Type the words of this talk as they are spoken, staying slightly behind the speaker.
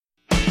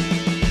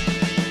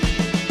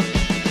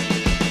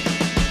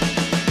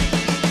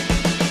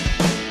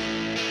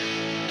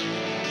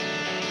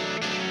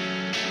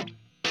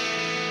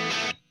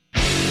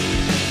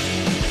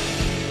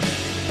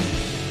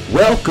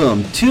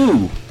Welcome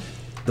to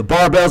the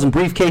Barbells and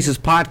Briefcases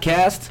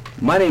podcast.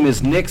 My name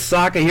is Nick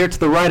Saka. Here to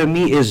the right of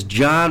me is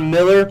John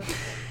Miller.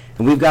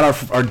 And we've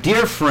got our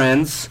dear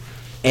friends,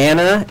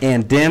 Anna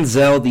and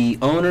Denzel, the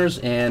owners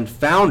and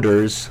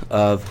founders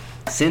of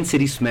Sin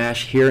City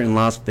Smash here in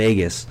Las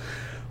Vegas.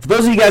 For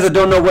those of you guys that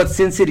don't know what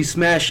Sin City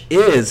Smash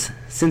is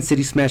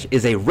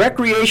a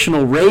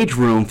recreational rage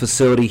room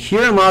facility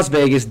here in Las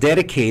Vegas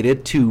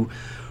dedicated to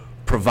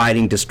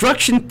providing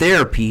destruction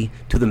therapy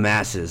to the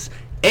masses.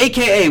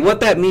 AKA, what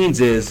that means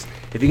is,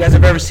 if you guys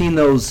have ever seen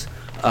those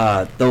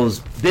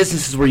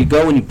businesses where you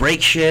go and you break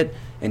shit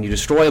and you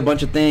destroy a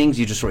bunch of things,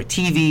 you destroy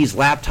TVs,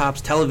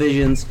 laptops,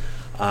 televisions,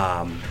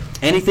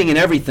 anything and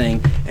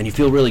everything, and you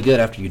feel really good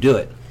after you do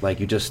it.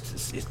 Like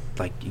it's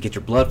like you get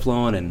your blood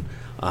flowing,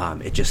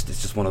 and it's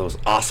just one of those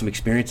awesome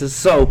experiences.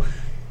 So,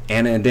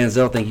 Anna and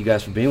Denzel, thank you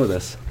guys for being with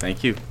us.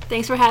 Thank you.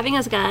 Thanks for having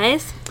us,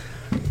 guys.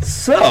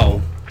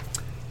 So,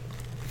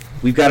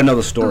 we've got to know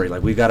the story.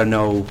 Like, we've got to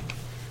know,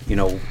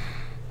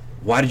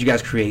 why did you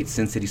guys create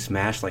Sin City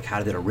Smash? Like, how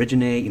did it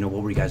originate?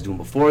 What were you guys doing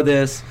before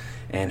this?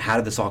 And how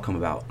did this all come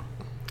about?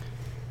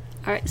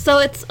 All right, so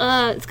it's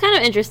kind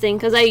of interesting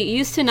because I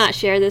used to not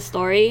share this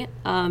story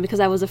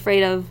because I was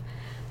afraid of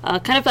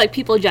kind of like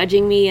people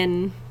judging me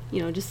and,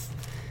 just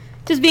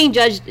being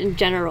judged in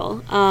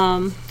general.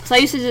 So I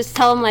used to just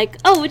tell them like,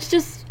 oh, it's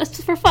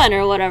just for fun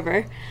or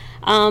whatever.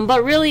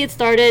 But really it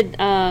started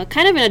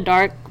kind of in a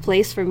dark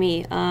place for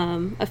me.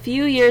 A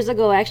few years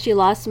ago, I actually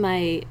lost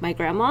my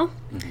grandma.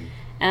 Mm-hmm.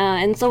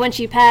 And so when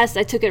she passed,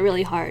 I took it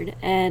really hard.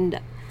 And,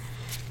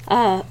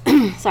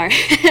 sorry.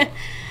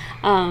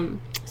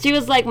 She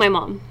was like my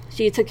mom.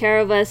 She took care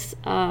of us,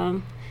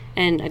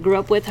 and I grew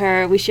up with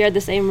her. We shared the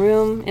same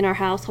room in our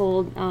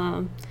household.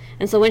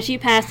 And so when she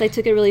passed, I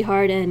took it really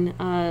hard and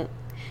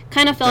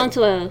kind of fell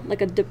into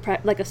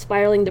a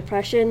spiraling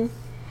depression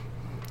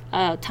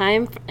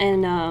time.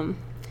 And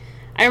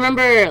I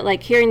remember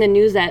like hearing the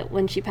news that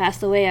when she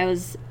passed away, I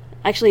was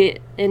actually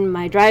in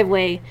my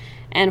driveway.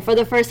 And for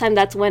the first time,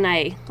 that's when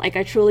I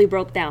truly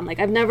broke down. Like,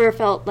 I've never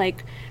felt,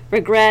 like,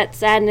 regret,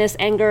 sadness,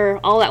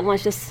 anger, all at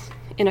once, just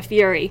in a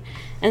fury.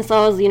 And so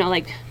I was,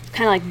 kind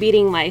of, like,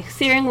 beating my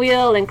steering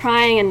wheel and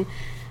crying. And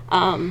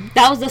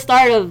that was the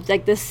start of,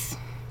 like, this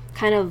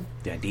kind of...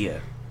 The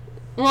idea.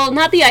 Well,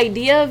 not the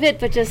idea of it,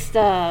 but just...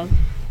 the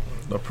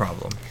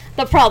problem.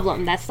 The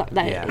problem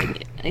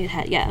it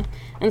had, yeah.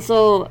 And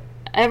so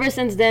ever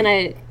since then,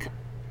 I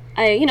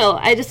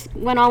just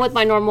went on with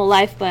my normal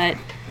life, but...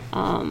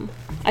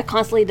 I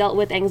constantly dealt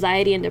with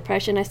anxiety and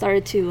depression. I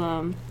started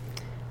to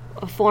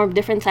form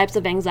different types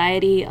of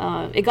anxiety.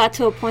 It got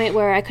to a point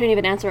where I couldn't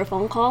even answer a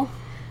phone call.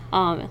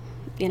 And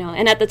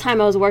at the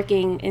time I was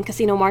working in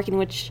casino marketing,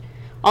 which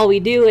all we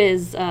do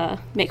is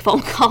make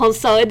phone calls.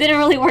 So it didn't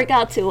really work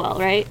out too well,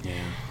 right? Yeah.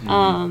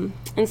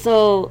 Mm-hmm. And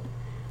so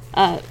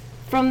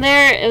from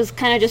there, it was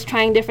kind of just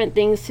trying different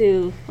things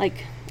to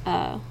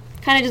kind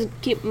of just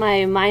keep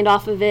my mind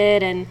off of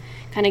it and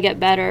kind of get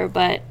better.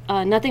 But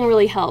nothing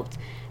really helped.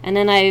 And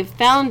then I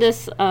found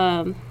this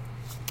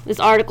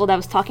article that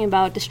was talking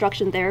about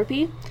destruction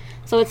therapy.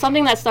 So it's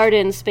something that started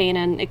in Spain,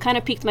 and it kind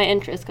of piqued my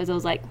interest because I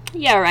was like,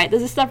 yeah, right,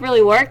 does this stuff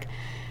really work?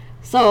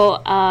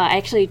 So I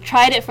actually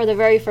tried it for the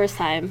very first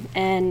time,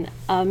 and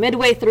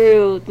midway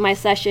through my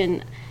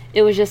session,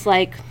 it was just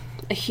like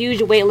a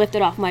huge weight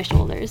lifted off my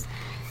shoulders.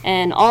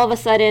 And all of a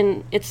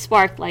sudden, it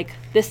sparked like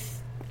this.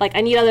 Like,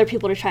 I need other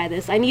people to try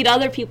this. I need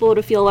other people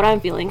to feel what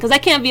I'm feeling, because I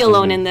can't be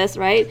alone in this,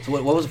 right? So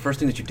what was the first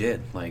thing that you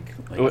did?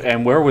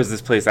 And where was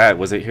this place at?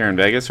 Was it here in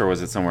Vegas, or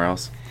was it somewhere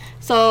else?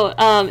 So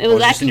it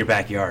was just in your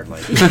backyard,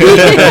 like.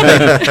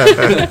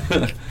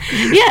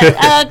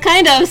 Yeah,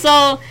 kind of.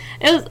 So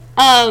it was.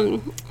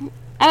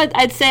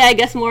 I'd say, I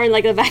guess, more in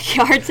like a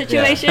backyard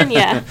situation.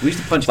 Yeah. We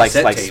used to punch like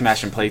tapes.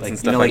 smashing plates and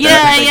stuff that.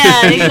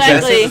 Yeah,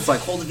 exactly. It's like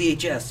hold the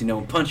VHS,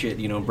 and punch it,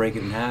 break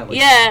it in half. Like,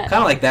 yeah.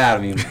 Kind of like that.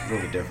 I mean, a little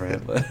bit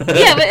different, but.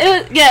 Yeah,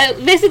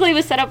 but basically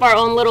we set up our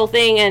own little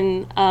thing,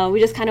 and we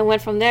just kind of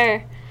went from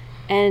there.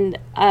 And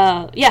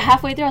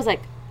halfway through I was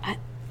like,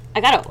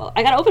 I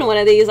gotta open one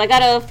of these. I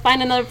gotta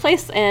find another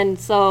place. And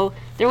so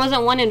there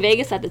wasn't one in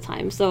Vegas at the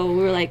time, so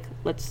we were like,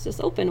 let's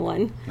just open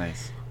one.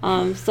 Nice.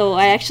 So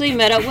I actually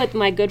met up with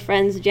my good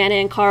friends Janet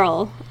and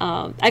Carl.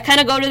 I kind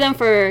of go to them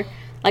for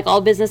like all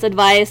business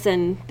advice,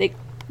 and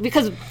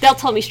because they'll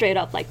tell me straight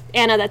up like,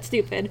 Anna, that's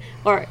stupid,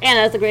 or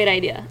Anna, that's a great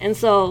idea. And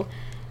so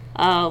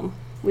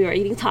we were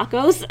eating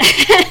tacos,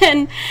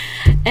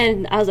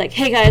 and I was like,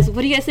 hey guys,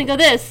 what do you guys think of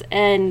this?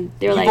 And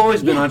they were like, you've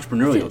always been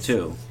entrepreneurial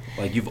too.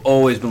 Like, you've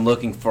always been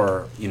looking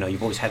for,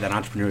 you've always had that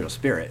entrepreneurial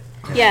spirit.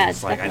 Yeah,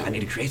 it's like I need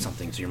to create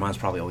something, so your mind's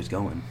probably always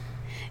going.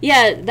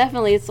 Yeah,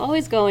 definitely, it's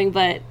always going,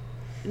 but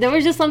there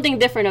was just something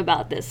different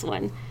about this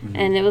one. Mm-hmm.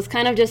 And it was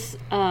kind of just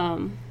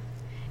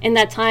in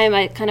that time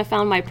I kind of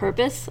found my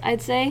purpose,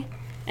 I'd say.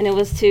 And it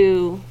was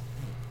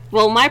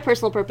my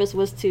personal purpose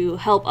was to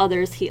help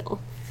others heal.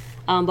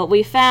 But what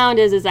we found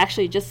is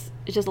actually it's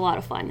just a lot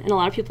of fun, and a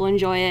lot of people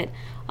enjoy it.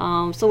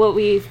 So what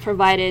we've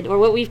provided, or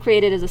what we've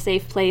created, is a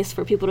safe place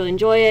for people to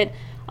enjoy it.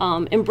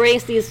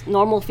 embrace these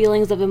normal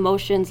feelings of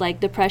emotions like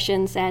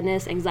depression,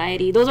 sadness,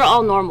 anxiety. Those are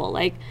all normal.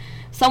 Like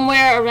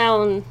somewhere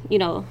around,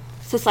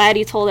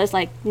 society told us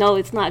like, no,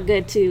 it's not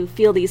good to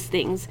feel these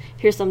things.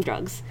 Here's some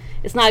drugs.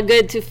 It's not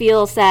good to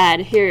feel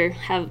sad. Here,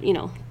 have,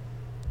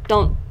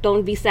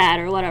 don't be sad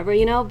or whatever,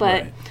 but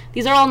Right.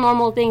 these are all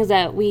normal things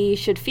that we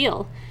should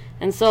feel.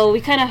 And so we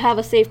kind of have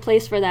a safe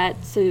place for that,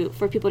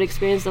 for people to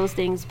experience those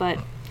things. But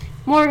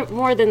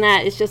more than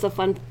that, it's just a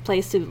fun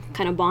place to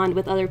kind of bond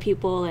with other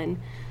people, and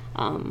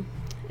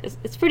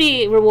it's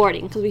pretty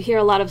rewarding because we hear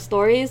a lot of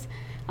stories.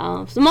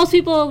 So most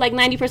people, like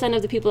 90%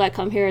 of the people that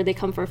come here, they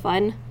come for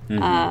fun.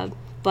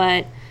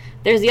 But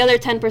there's the other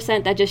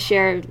 10% that just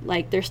share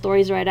like their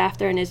stories right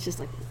after, and it's just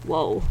like,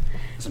 whoa.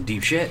 Some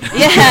deep shit.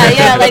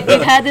 Yeah. Like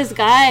we've had this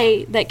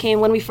guy that came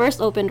when we first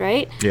opened,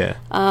 right? Yeah.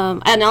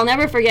 And I'll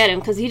never forget him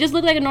because he just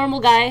looked like a normal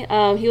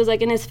guy. He was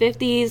like in his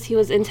 50s. He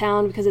was in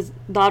town because his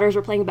daughters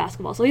were playing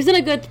basketball. So he's in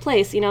a good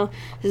place,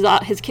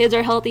 His kids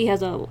are healthy. He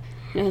has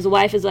his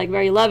wife is like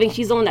very loving.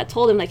 She's the one that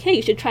told him like, hey,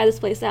 you should try this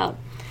place out.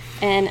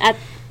 And at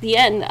the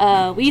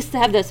end, we used to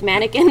have this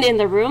mannequin in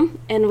the room,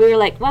 and we were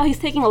like, wow, he's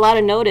taking a lot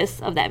of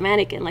notice of that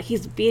mannequin. Like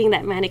he's beating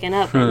that mannequin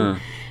up. And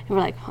we're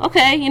like,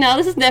 okay,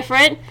 this is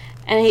different.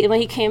 And when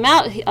he came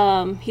out,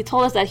 he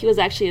told us that he was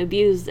actually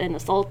abused and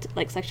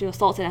sexually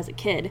assaulted as a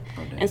kid.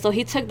 And so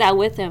he took that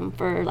with him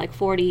for like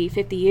 40,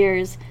 50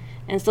 years.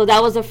 And so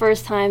that was the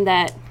first time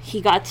that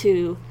he got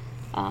to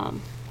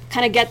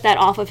kind of get that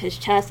off of his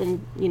chest.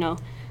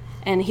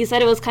 And he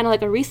said it was kind of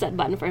like a reset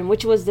button for him,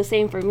 which was the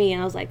same for me.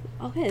 And I was like,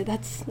 okay,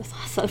 that's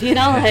awesome,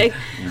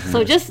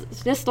 So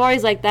just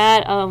stories like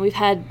that. We've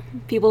had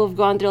people who've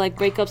gone through like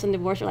breakups and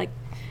divorce, are like,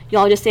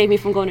 y'all just saved me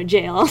from going to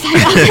jail. I was like,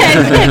 okay,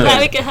 glad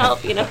we can help,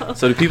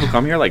 So do people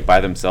come here like by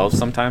themselves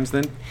sometimes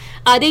then?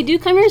 They do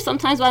come here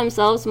sometimes by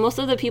themselves. Most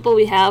of the people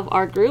we have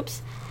are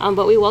groups,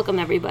 but we welcome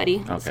everybody.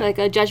 It's Okay. like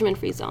a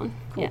judgment-free zone.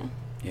 Yeah.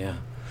 Yeah.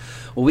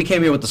 Well, we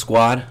came here with the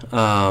squad.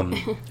 Yeah,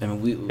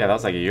 that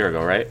was like a year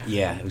ago, right?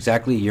 Yeah,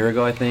 exactly a year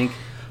ago, I think,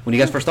 when you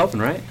guys first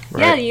opened, right?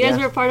 Yeah, you guys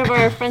were part of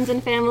our friends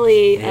and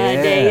family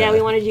day. Yeah. Yeah,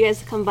 we wanted you guys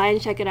to come by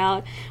and check it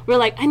out. We're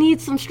like, I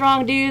need some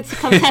strong dudes to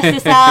come test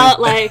this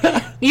out. Like,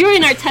 you were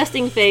in our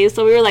testing phase,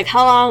 so we were like,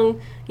 how long,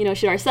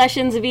 should our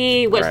sessions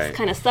be? What Right.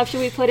 kind of stuff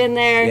should we put in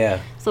there? Yeah.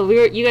 So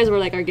you guys were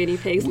like our guinea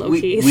pigs, low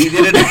key. We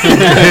did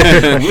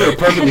it. We were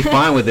perfectly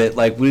fine with it.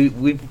 Like we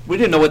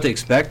didn't know what to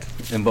expect,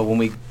 but when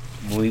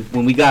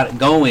we got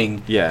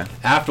going, Yeah.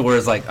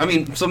 afterwards,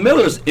 so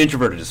Miller's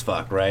introverted as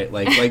fuck, right?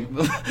 Like,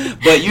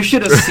 but you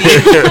should have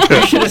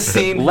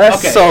seen Less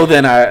okay. so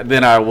than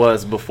I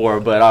was before,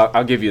 but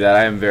I'll give you that.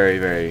 I am very,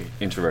 very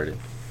introverted.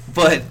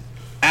 But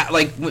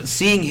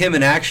seeing him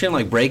in action,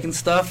 like breaking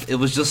stuff, it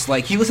was just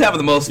like he was having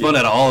the most fun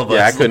out of all of us.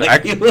 Yeah, I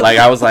couldn't.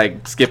 I was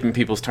like skipping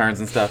people's turns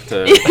and stuff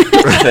to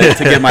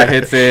get my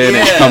hits in,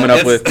 and Yeah, coming up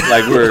it's- with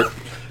like we're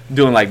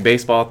doing like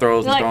baseball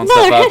throws and Like, throwing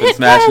 "Miller, stuff up hit and it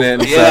smashing it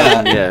and fast."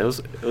 stuff. Yeah. Yeah,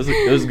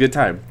 it was a good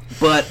time.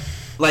 But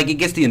it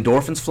gets the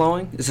endorphins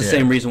flowing. It's the Yeah.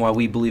 same reason why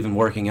we believe in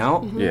working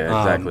out. Yeah,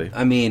 exactly.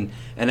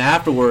 And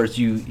afterwards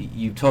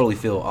you totally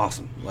feel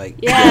awesome. Like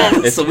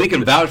Yeah. so we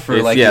can vouch for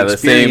It's, like yeah, the the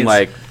same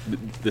experience.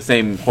 the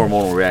same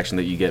hormonal reaction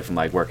that you get from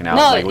like working out.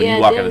 No, like when yeah,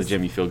 you walk it out of the is.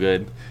 gym, you feel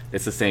good.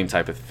 It's the same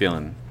type of feeling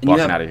And you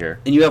walking have- out of here.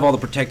 And you have all the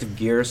protective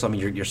gear, so I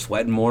mean you're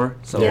sweating more.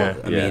 So Yeah.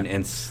 I Yeah. mean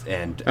and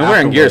And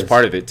wearing gear is afterwards-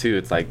 part of it too.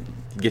 It's like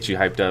get you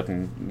hyped up,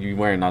 and you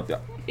wearing all the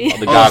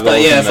Oh, goggles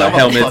yeah, and so the I'm gonna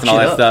helmets fuck and all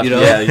shit that up, stuff. you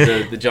know? Yeah,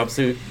 the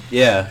jumpsuit.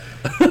 Yeah.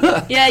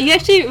 Yeah, you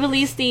actually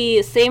release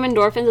the same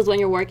endorphins as when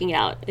you're working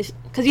out,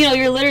 because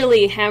you're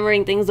literally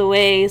hammering things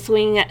away,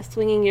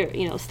 swinging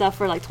your stuff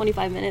for like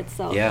 25 minutes.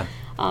 So Yeah.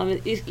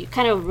 you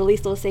kind of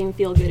release those same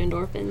feel good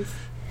endorphins.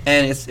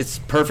 And it's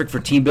perfect for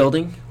team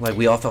building. Like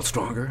we all felt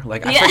stronger.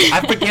 Like Yeah.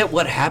 I forget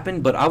what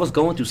happened, but I was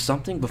going through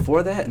something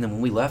before that, and then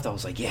when we left, I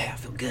was like, yeah, I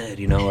feel good.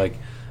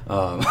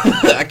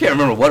 I can't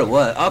remember what it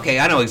was. Okay,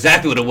 I know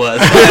exactly what it was.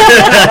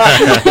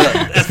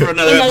 That's for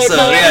another episode.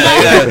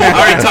 Yeah. I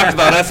already talked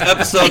about it. That's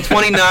episode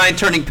 29,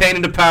 Turning Pain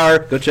into Power.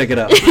 Go check it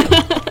out.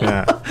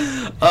 Yeah.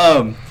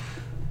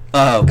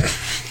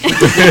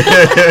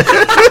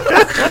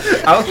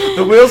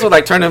 The wheels were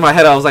like turning in my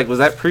head. I was like, was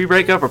that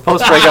pre-breakup or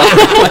post-breakup?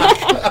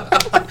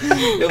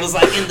 It was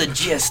like in the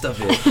gist of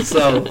it.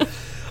 So,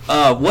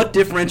 what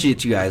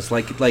differentiates you guys?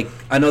 Like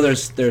I know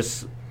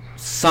there's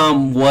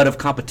somewhat of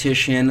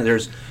competition.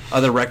 There's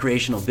other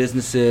recreational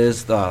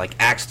businesses, like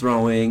axe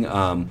throwing.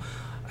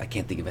 I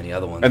can't think of any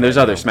other ones. And there's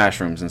right other now. smash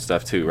rooms and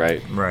stuff too,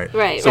 right? Right.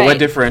 Right. So right. what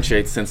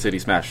differentiates Sin City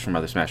Smash from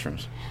other smash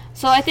rooms?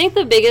 So I think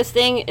the biggest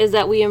thing is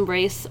that we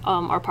embrace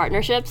our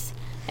partnerships,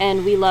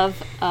 and we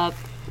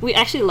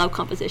actually love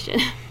competition.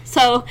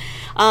 So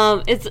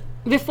it's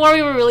before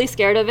we were really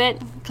scared of it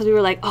because we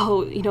were like,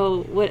 oh,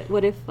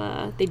 what if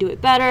they do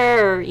it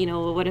better, or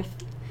what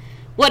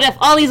if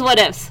all these what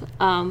ifs,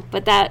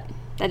 but that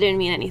didn't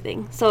mean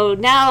anything. So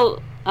now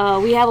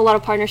we have a lot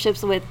of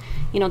partnerships with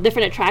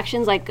different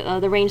attractions like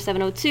the Range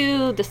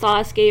 702, the Saw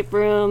Escape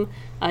Room,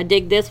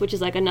 Dig This, which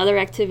is like another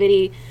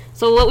activity.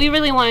 So what we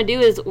really want to do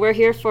is we're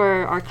here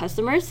for our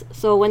customers.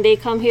 So when they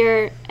come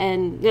here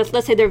and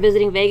let's say they're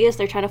visiting Vegas,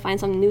 they're trying to find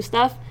some new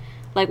stuff.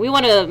 Like we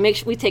want to make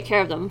sure we take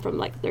care of them from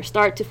like their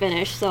start to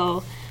finish.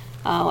 So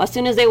as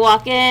soon as they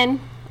walk in,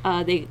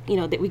 we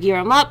gear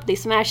them up, they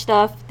smash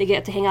stuff, they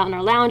get to hang out in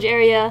our lounge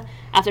area.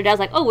 After that's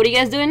like, oh, what are you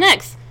guys doing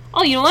next?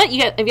 Oh, you know what?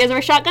 Have you guys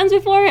ever shotguns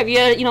before? Have you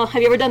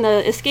ever done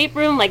the escape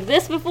room like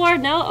this before?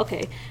 No?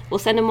 Okay. We'll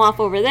send them off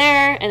over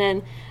there. And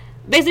then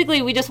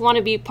basically we just want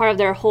to be part of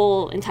their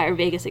whole entire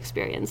Vegas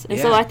experience. And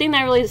so I think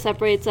that really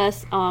separates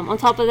us. On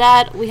top of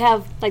that, we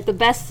have like the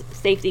best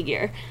safety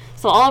gear.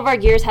 So all of our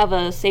gears have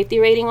a safety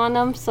rating on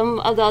them. Some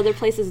of the other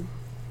places,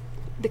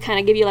 they kind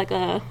of give you like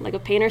a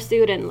painter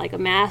suit and like a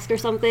mask or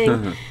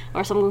something,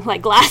 or some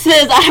like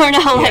glasses. I don't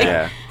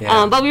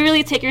know. But we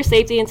really take your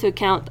safety into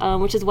account,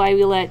 which is why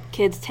we let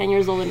kids 10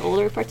 years old and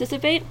older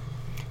participate.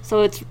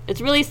 So it's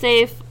really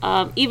safe,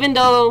 even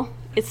though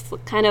it's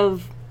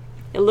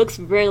it looks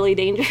really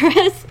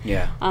dangerous.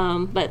 Yeah.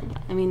 But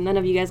I mean, none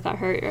of you guys got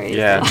hurt, right?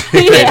 Yeah. So,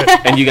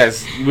 And you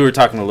guys, we were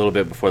talking a little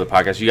bit before the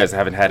podcast. You guys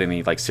haven't had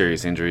any like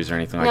serious injuries or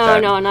anything like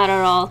that? No, not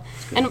at all.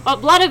 And a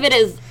lot of it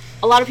is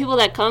a lot of people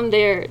that come,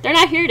 they're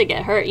not here to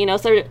get hurt,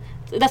 So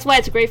that's why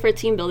it's great for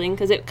team building,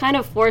 because it kind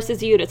of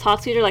forces you to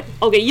talk to each other. Like,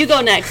 okay, you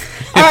go next.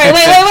 All right,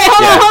 wait,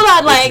 hold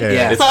on. Like,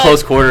 it's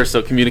close quarters,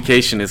 so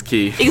communication is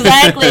key.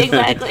 Exactly.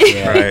 Right.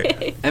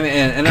 I mean,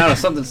 and I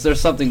don't know,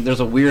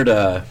 there's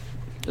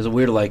a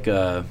weird like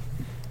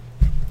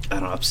I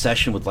don't know,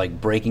 obsession with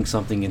like breaking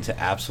something into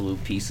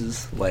absolute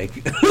pieces. Like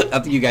I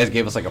think you guys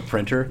gave us like a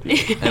printer.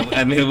 And,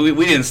 I mean,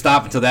 we didn't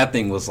stop until that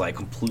thing was like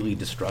completely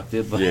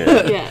destructive.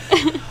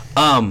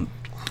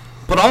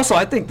 But also,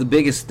 I think the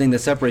biggest thing that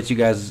separates you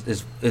guys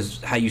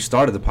is how you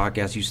started the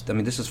podcast.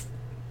 This is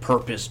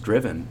purpose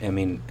driven. I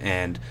mean,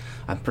 and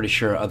I'm pretty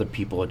sure other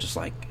people are just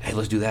like, hey,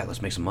 let's do that.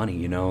 Let's make some money.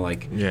 And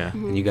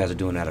you guys are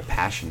doing that out of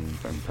passion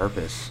and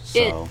purpose.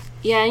 So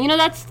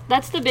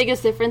that's the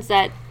biggest difference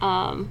that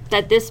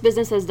this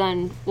business has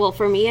done. Well,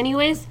 for me,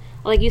 anyways.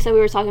 Like you said, we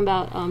were talking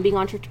about being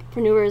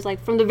entrepreneurs,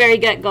 like from the very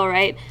get go,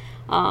 right?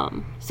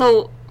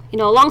 So a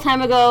long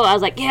time ago, I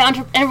was like, yeah,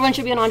 everyone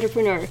should be an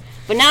entrepreneur.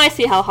 But now I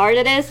see how hard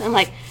it is. I'm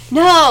like,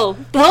 no,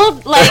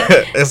 don't like.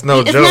 It's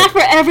no joke. It's not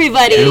for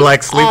everybody. You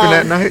like sleeping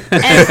at night?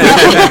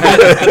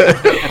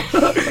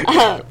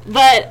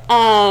 But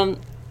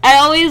I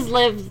always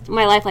lived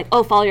my life like,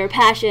 follow your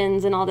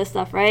passions and all this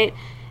stuff, right?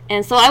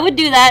 And so I would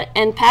do that.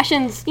 And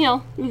passions,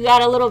 we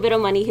got a little bit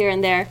of money here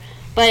and there,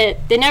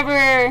 but they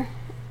never.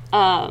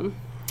 I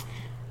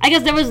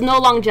guess there was no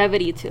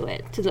longevity to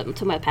it,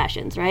 to my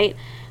passions, right?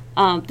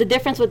 The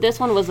difference with this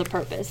one was the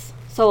purpose.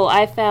 So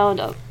I found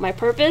my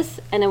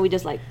purpose, and then we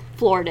just like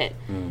floored it.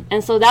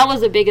 And so that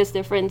was the biggest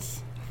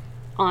difference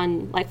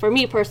on, like, for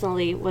me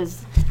personally,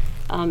 was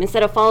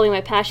instead of following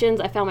my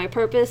passions, I found my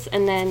purpose,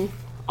 and then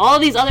all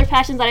of these other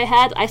passions that I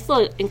had, I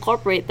still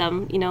incorporate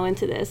them,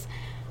 into this.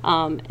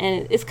 And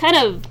it's kind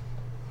of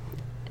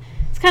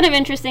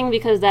interesting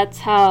because that's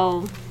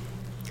how,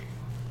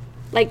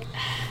 like,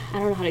 I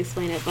don't know how to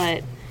explain it,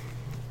 but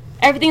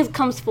everything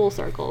comes full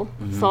circle.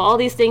 So all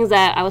these things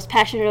that I was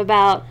passionate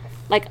about,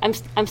 like,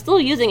 I'm still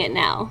using it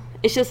now.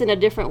 It's just in a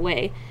different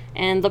way.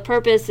 And the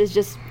purpose is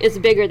it's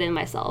bigger than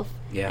myself.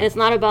 Yeah. And it's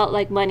not about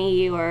like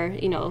money or,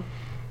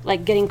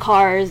 like getting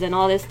cars and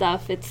all this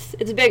stuff. It's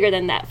bigger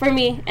than that for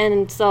me.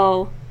 And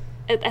so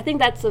I think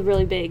that's a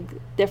really big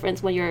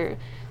difference when you're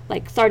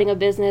like starting a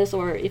business,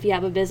 or if you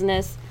have a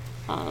business,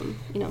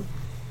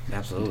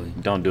 Absolutely.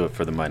 Don't do it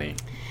for the money.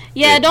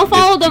 Yeah, don't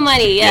follow the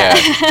money.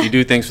 Yeah. You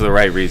do things for the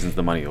right reasons,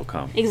 the money will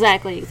come.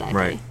 Exactly.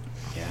 Right.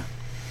 Yeah.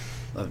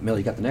 Mill,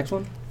 you got the next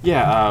one?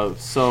 Yeah.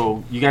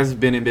 So you guys have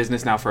been in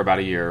business now for about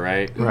a year,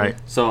 right? Right.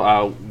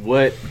 So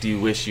what do you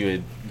wish you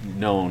had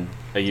known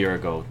a year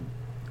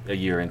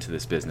into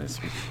this business,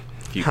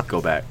 if you could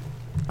go back?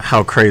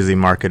 How crazy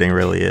marketing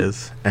really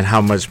is, and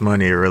how much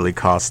money it really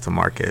costs to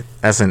market.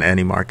 That's in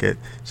any market.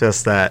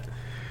 Just that.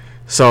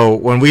 So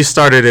when we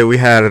started it, we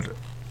had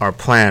our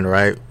plan,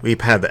 right?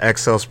 We've had the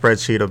Excel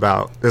spreadsheet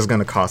about this is going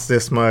to cost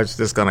this much,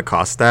 this is going to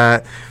cost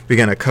that. We're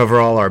going to cover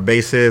all our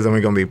bases, and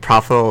we're going to be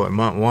profitable in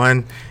month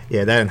one.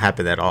 Yeah, that didn't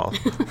happen at all.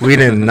 We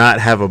did not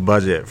have a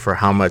budget for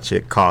how much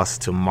it costs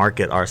to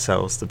market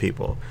ourselves to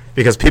people,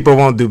 because people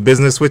won't do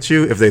business with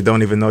you if they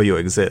don't even know you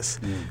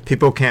exist.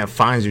 People can't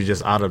find you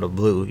just out of the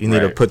blue. You need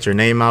to put your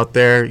name out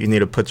there. You need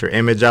to put your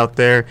image out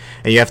there,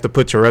 and you have to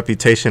put your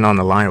reputation on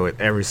the line with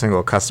every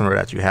single customer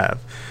that you have.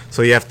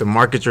 So you have to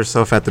market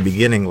yourself at the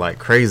beginning like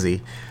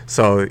crazy.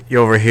 So you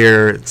over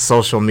here,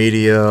 social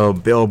media,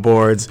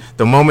 billboards.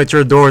 The moment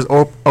your doors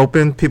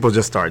open, people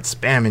just start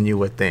spamming you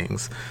with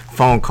things.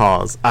 Phone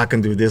calls. I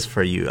can do this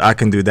for you. I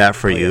can do that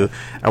for you.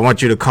 I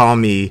want you to call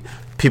me.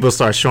 People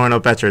start showing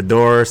up at your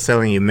door,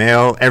 selling you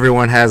mail.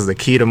 Everyone has the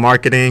key to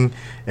marketing,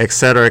 et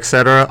cetera, et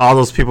cetera. All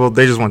those people,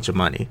 they just want your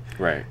money.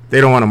 Right.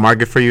 They don't want to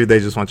market for you. They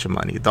just want your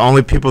money. The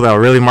only people that will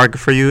really market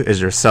for you is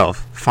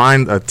yourself.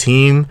 Find a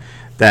team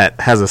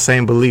that has the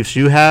same beliefs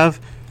you have,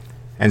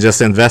 and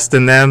just invest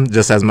in them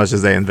just as much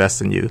as they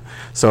invest in you.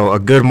 So a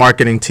good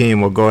marketing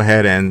team will go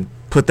ahead and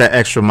put that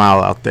extra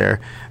mile out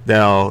there.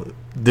 They'll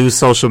do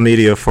social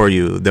media for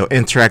you. They'll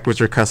interact with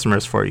your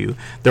customers for you.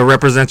 They'll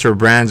represent your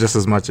brand just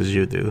as much as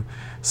you do.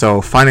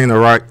 So finding the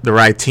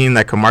right team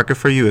that can market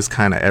for you is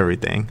kind of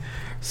everything.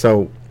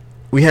 So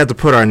we had to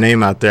put our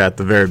name out there at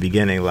the very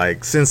beginning,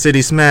 like Sin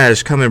City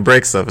Smash, come and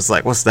break stuff. It's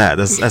like, what's that?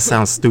 That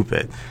sounds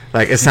stupid.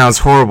 Like, it sounds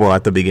horrible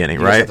at the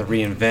beginning, You right? just have to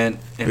reinvent.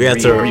 And We had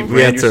to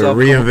yourself.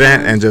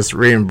 reinvent and just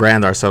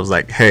rebrand ourselves.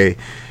 Like, hey,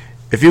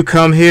 if you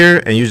come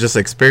here and you just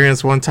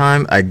experience one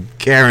time, I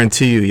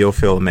guarantee you'll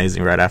feel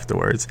amazing right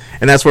afterwards.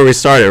 And that's where we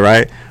started,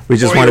 right? We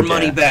just Or wanted your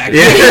money back.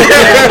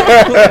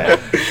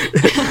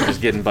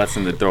 Just getting butts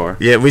in the door.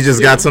 Yeah, we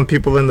just got some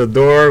people in the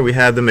door. We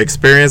had them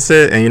experience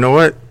it, and you know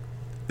what?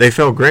 They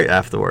felt great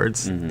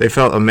afterwards. They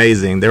felt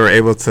amazing. They were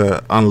able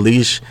to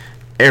unleash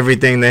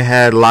everything they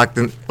had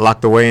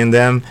locked away in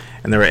them,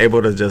 and they were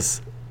able to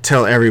just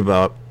tell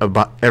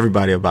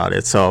everybody about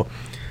it. So,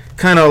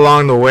 kind of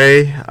along the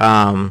way,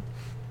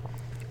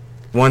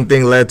 one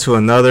thing led to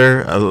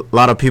another. A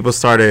lot of people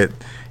started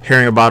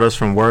hearing about us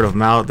from word of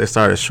mouth. They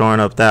started showing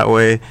up that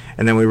way,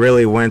 and then we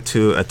really went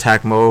to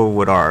attack mode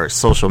with our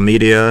social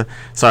media,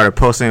 started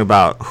posting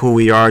about who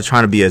we are,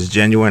 trying to be as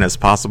genuine as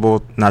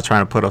possible, not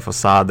trying to put a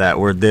facade that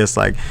we're this,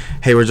 like,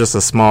 hey, we're just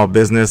a small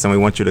business and we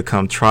want you to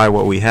come try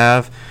what we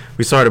have.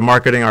 We started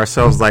marketing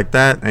ourselves like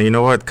that, and you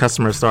know what?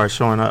 Customers started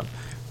showing up.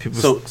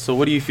 So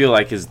what do you feel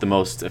like is the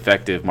most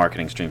effective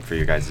marketing stream for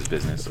your guys'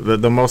 business?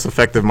 The most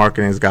effective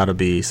marketing has got to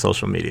be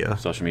social media.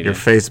 Social media. Your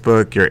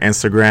Facebook, your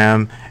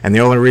Instagram. And the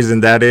only reason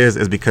that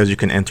is because you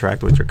can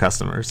interact with your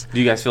customers. Do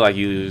you guys feel like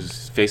you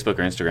use Facebook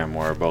or Instagram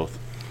more, or both?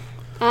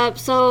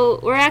 So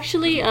we're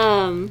actually,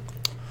 I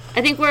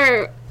think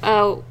we're,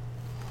 so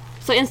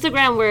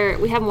Instagram,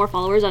 we have more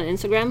followers on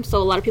Instagram,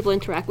 so a lot of people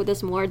interact with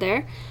us more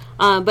there.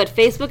 But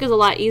Facebook is a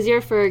lot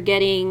easier for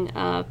getting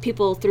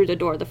people through the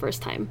door the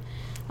first time.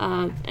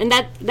 And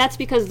that's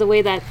because the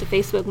way that the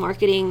Facebook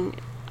marketing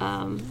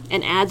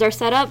and ads are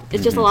set up,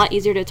 it's just a lot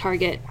easier to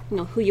target,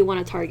 who you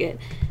want to target.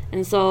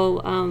 And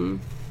so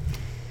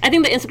I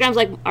think the Instagram's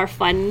like our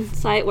fun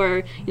site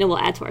where, we'll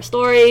add to our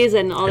stories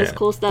and all this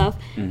cool stuff,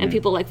 and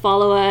people like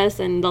follow us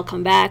and they'll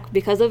come back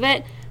because of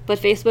it. But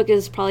Facebook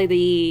is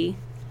probably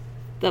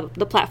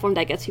the platform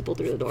that gets people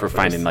through the door For first.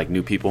 finding like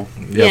new people?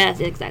 Yep. Yes,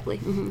 exactly.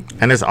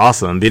 And it's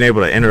awesome being able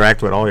to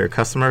interact with all your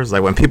customers.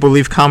 Like when people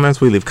leave comments,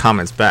 we leave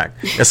comments back.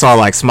 It's all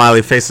like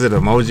smiley faces,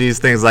 emojis,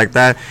 things like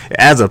that. It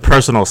adds a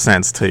personal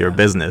sense to your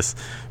business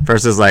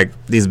versus like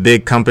these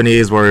big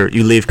companies where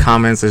you leave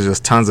comments, there's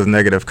just tons of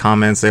negative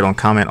comments. They don't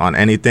comment on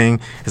anything.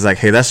 It's like,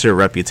 hey, that's your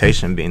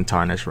reputation being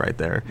tarnished right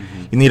there.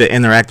 You need to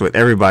interact with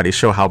everybody,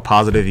 show how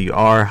positive you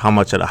are, how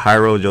much of the high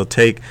road you'll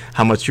take,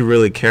 how much you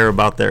really care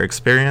about their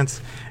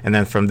experience. And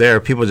then from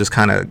there, people just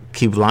kind of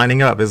keep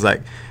lining up. It's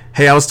like,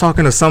 hey, I was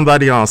talking to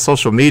somebody on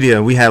social media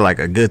and we had like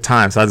a good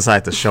time, so I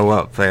decided to show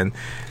up. And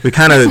we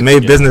kind of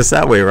made business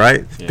that way,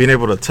 right? Being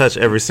able to touch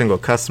every single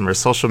customer.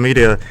 Social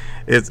media,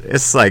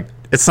 it's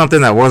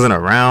something that wasn't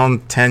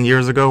around 10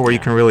 years ago where you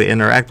can really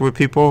interact with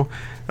people.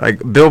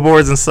 Like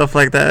billboards and stuff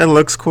like that, it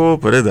looks cool,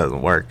 but it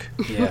doesn't work.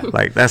 Yeah.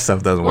 Like that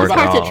stuff doesn't work It's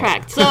at hard all. to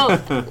track.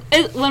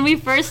 So when we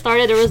first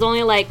started, there was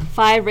only like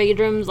 5 rage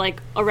rooms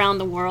like around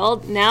the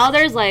world. Now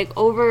there's like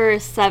over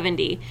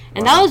 70,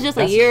 and that was just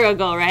a year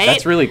ago, right?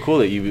 That's really cool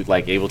that you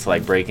like able to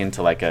like break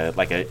into like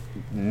a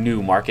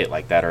new market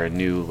like that, or a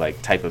new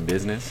like type of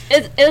business.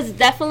 It was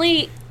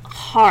definitely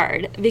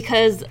hard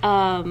because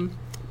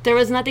there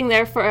was nothing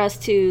there for us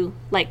to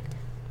like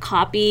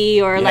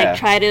copy or like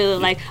try to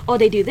like, oh,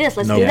 they do this,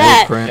 let's do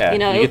that. Yeah. You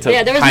know, you get to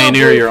there was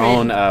pioneer no your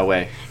blueprint. own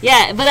way.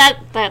 Yeah,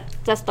 but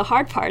that's the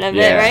hard part of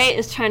it, right?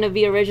 Is trying to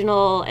be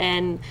original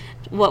and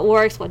what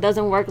works, what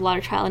doesn't work, a lot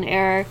of trial and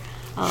error.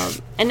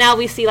 And now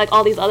we see like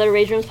all these other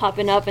rage rooms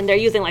popping up, and they're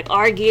using like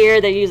our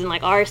gear, they're using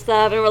like our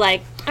stuff, and we're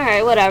like, all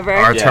right, whatever.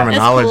 Our It's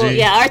terminology. cool.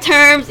 Yeah, our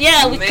terms.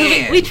 Yeah, we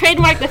Man.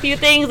 trademarked a few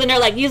things, and they're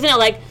like using it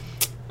like,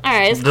 all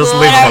right, it's Just cool,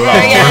 leave it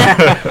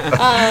whatever.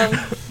 alone.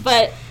 Yeah.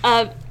 But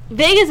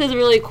Vegas is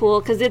really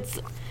cool because it's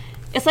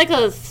like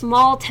a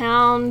small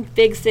town,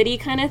 big city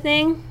kind of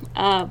thing.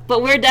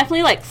 But we're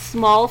definitely like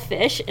small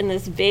fish in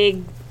this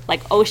big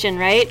like ocean,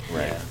 right?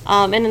 Right.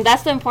 And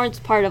that's the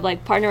important part of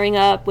like partnering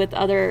up with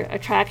other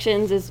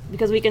attractions is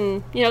because we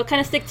can, kind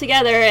of stick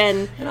together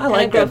and I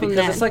like grow that from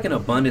because that. it's like an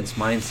abundance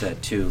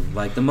mindset too.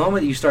 Like the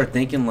moment you start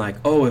thinking like,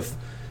 oh, if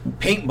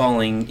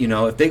paintballing,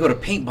 if they go to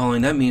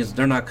paintballing, that means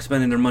they're not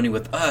spending their money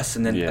with us,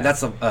 and then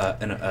that's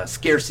a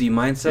scarcity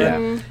mindset. Yeah.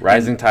 Mm-hmm.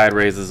 Rising tide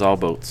raises all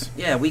boats.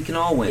 Yeah, we can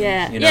all win.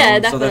 Yeah. You Yeah,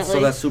 So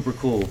definitely. that's super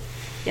cool.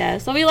 Yeah,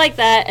 so we like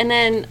that. And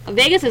then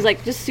Vegas is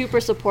like just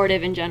super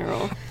supportive in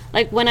general.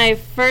 Like when I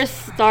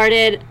first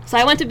started, so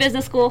I went to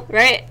business school,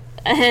 right?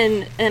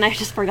 And I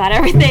just forgot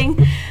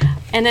everything.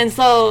 And then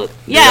so,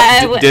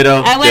 yeah,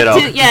 Ditto. I went Ditto.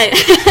 to,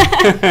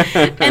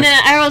 yeah. And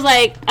then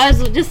I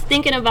was just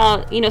thinking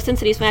about, Sin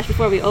City Smash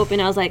before we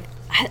opened. I was like,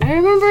 I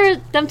remember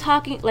them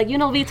talking, like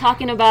UNLV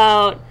talking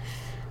about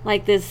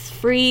like this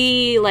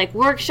free like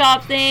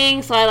workshop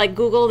thing. So I like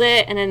Googled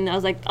it, and then I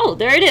was like, oh,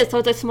 there it is. So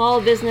it's a small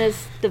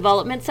business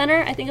development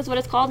center, I think is what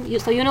it's called.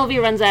 So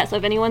UNLV runs that. So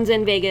if anyone's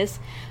in Vegas,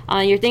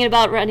 you're thinking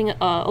about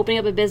opening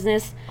up a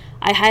business,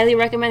 I highly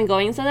recommend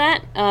going to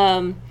that.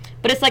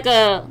 But it's like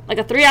a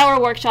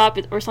 3-hour workshop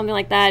or something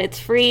like that. It's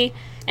free,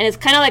 and it's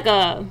kind of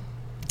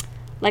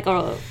like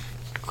a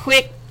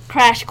quick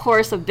crash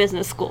course of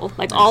business school,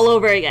 like all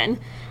over again.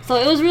 So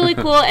it was really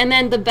cool. And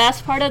then the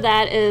best part of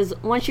that is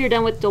once you're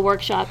done with the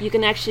workshop, you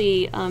can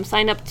actually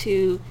sign up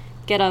to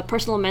get a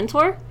personal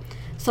mentor.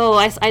 So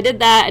I did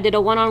that. I did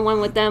a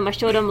one-on-one with them. I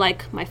showed them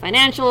like my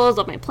financials,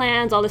 all my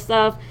plans, all this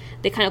stuff.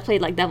 They kind of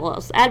played like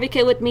devil's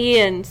advocate with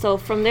me. And so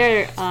from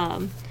there,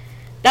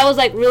 that was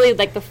like really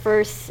like the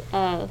first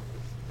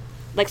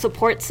like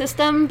support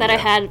system that I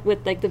had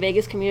with like the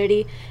Vegas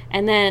community.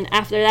 And then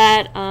after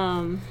that,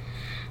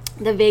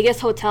 the Vegas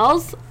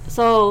hotels.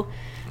 So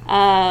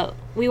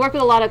we work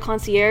with a lot of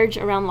concierge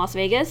around Las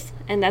Vegas,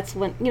 and that's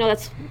when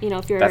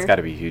if you're, that's got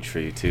to be huge for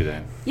you too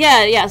then.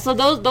 Yeah. So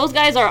those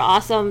guys are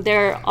awesome.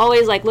 They're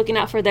always like looking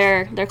out for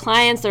their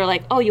clients. They're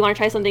like, oh, you want to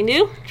try something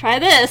new? Try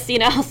this,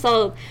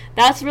 So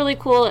that's really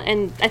cool.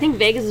 And I think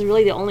Vegas is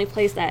really the only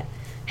place that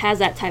has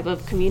that type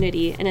of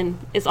community, and then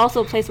it's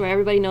also a place where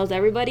everybody knows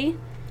everybody.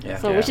 Yeah.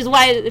 So which is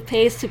why it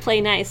pays to play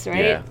nice,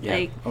 right? Yeah.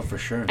 Like, oh, for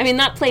sure. I mean,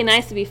 not play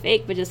nice to be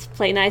fake, but just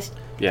play nice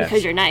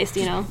because you're nice,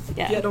 Yeah.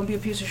 Yeah, don't be a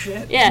piece of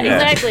shit. Yeah,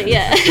 exactly.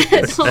 Yeah.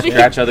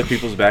 Scratch other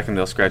people's back and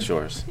they'll scratch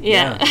yours.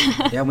 Yeah.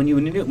 Yeah. When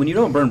you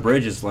don't burn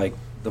bridges, like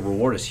the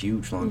reward is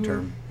huge long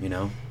term.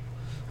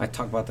 I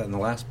talked about that in the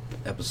last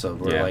episode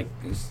where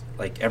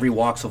like every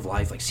walks of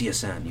life, like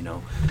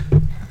CSN,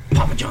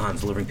 Papa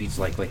John's delivering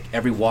pizza, like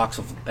every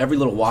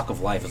little walk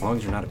of life, as long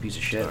as you're not a piece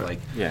of shit,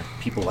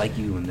 people like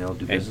you and they'll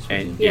do business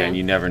with you. And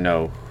you never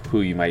know who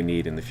you might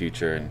need in the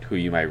future and who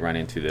you might run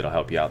into that'll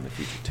help you out in the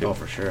future too. Oh,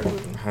 for sure.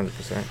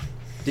 100%.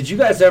 Did you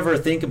guys ever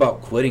think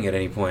about quitting at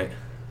any point?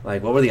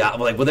 Like, what were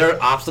were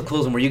there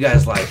obstacles, and were you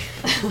guys like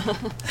the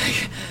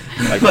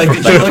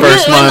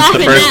first month,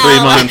 the first 3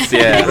 months,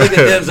 yeah? Did you look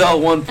at Denzel at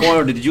one point,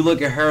 or did you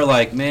look at her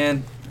like,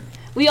 man?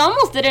 We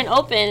almost didn't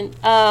open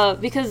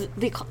because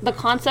the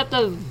concept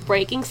of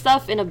breaking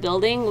stuff in a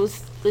building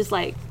was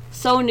like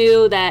so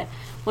new that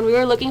when we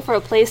were looking for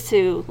a place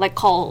to like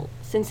call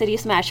Sin City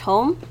Smash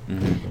home,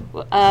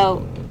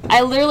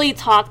 I literally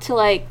talked to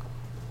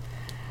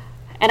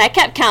and I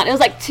kept count. It was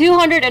like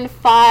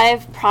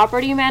 205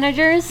 property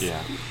managers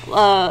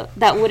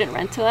that wouldn't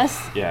rent to us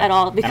at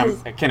all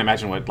because I can't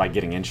imagine what like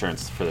getting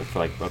insurance for a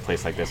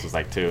place like this was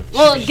like too.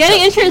 Well,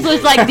 getting insurance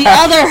was like the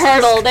other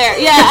hurdle there.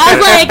 Yeah,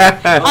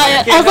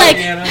 I was like,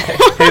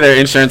 hey there,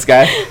 insurance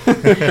guy.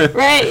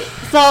 Right.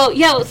 So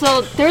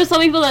so there were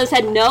some people that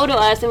said no to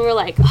us, and we were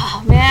like,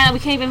 oh man, we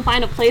can't even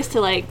find a place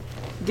to like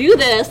do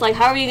this. Like,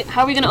 how are we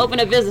going to open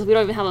a business? We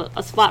don't even have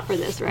a spot for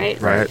this, right?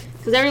 Right.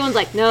 Because everyone's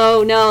like,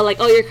 no, like,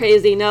 oh, you're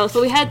crazy, no.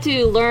 So we had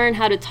to learn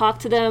how to talk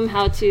to them,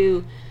 how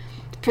to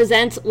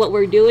present what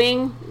we're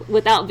doing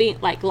without being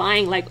like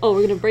lying, like, oh,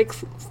 we're going to break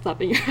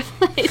stuff in your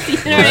place.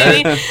 You know what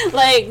I mean?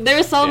 Like,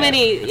 there's so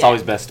many. It's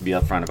always best to be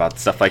upfront about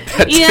stuff like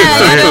that.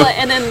 Yeah.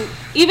 And then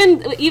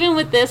even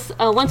with this,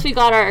 once we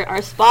got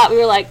our spot, we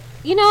were like,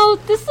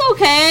 this is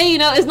okay.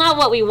 It's not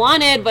what we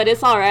wanted, but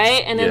it's all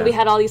right. And then we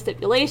had all these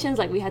stipulations,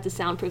 like we had to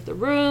soundproof the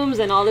rooms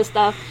and all this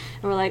stuff.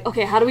 And we're like,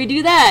 okay, how do we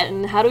do that?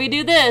 And how do we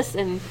do this?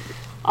 And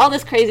all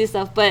this crazy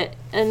stuff. But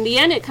in the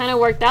end, it kind of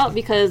worked out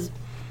because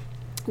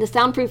the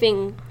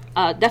soundproofing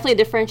definitely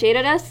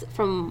differentiated us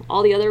from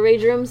all the other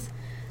rage rooms.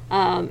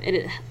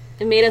 It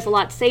made us a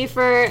lot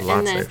safer.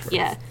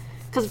 Yeah.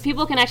 Because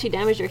people can actually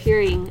damage their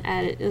hearing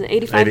at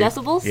 85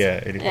 decibels. Yeah,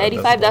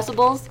 85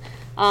 decibels.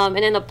 And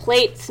then the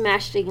plate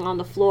smashing on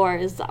the floor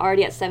is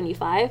already at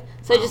 75.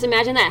 So just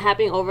imagine that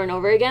happening over and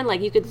over again. Like,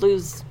 you could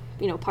lose,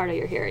 part of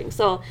your hearing.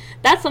 So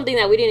that's something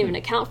that we didn't even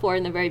account for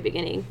in the very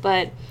beginning.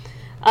 But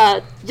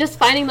just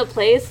finding the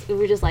place, we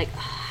were just like,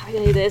 how are we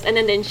going to do this? And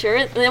then the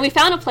insurance. And then we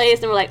found a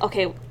place, and we're like,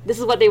 okay, this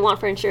is what they want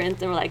for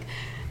insurance. And we're like,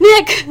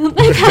 Nick,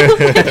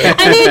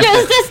 I need your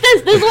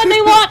assistance. This is what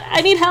they want.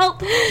 I need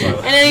help.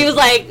 And then he was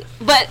like,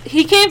 but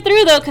he came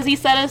through, though, because he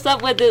set us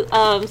up with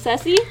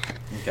Ceci.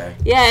 Okay.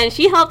 Yeah, and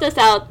she helped us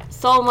out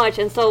so much,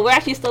 and so we're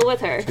actually still with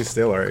her. She's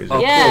still our agent. Oh,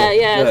 yeah, cool.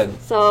 yeah.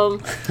 Good. So,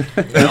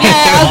 I was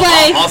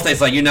like,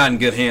 Allstate's like, you're not in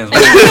good hands.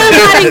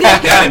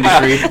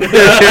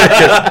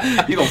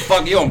 You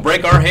gonna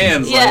break our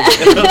hands. Yeah.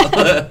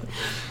 Like.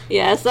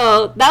 Yeah,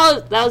 so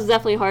that was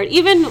definitely hard.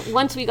 Even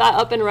once we got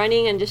up and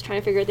running and just trying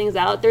to figure things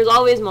out, there's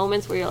always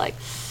moments where you're like,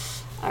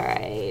 all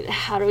right,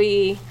 how do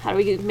we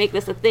make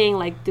this a thing?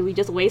 Like, do we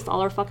just waste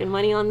all our fucking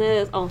money on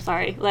this? Oh,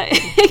 sorry. Like,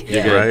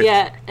 Right.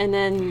 Yeah, and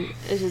then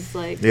it's just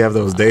like, You have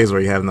those days where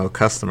you have no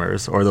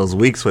customers, or those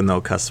weeks with no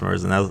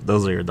customers, and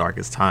those are your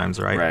darkest times,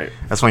 right? Right.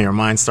 That's when your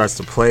mind starts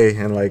to play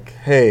and like,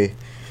 hey,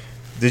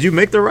 did you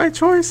make the right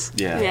choice?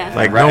 Yeah.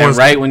 Like,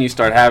 right when you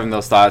start having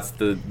those thoughts,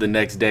 the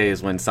next day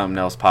is when something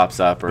else pops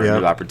up or a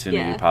new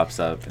opportunity pops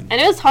up. And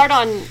it was hard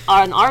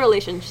on our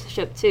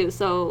relationship too.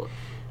 So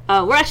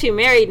we're actually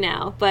married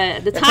now, but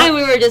at the Yeah, time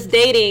we were just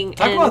dating.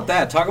 Talk about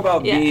that. Talk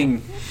about Yeah.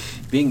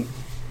 being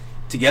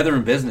together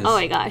in business. Oh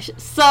my gosh.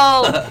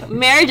 So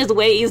marriage is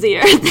way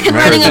easier than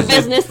running a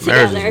business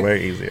Marriage together. is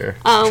way easier.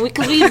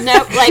 Because we've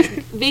never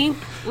we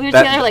were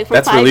together like for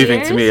That's 5 years.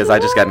 relieving to me as I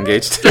just got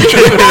engaged.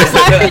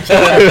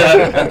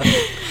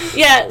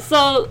 Yeah.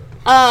 So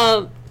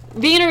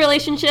being in a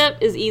relationship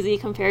is easy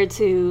compared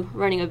to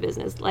running a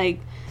business. Like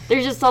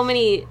there's just so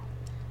many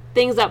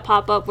things that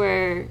pop up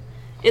where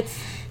it's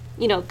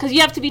because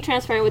you have to be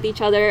transparent with each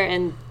other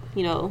and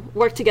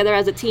work together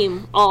as a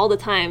team all the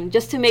time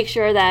just to make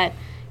sure that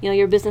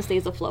your business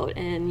stays afloat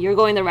and you're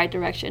going the right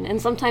direction.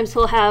 And sometimes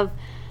he'll have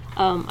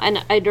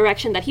a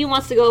direction that he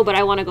wants to go, but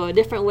I want to go a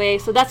different way.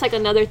 So that's like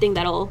another thing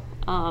that'll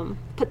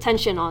put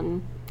tension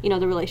on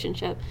the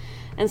relationship.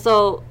 And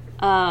so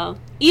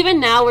even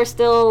now we're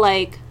still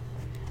like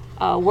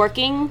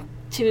working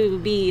to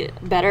be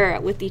better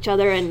with each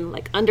other and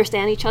like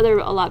understand each other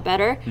a lot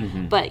better.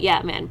 Mm-hmm. But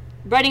yeah, man,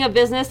 running a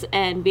business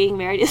and being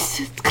married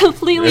is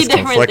completely It's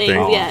different conflicting.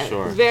 things. Oh, Yeah,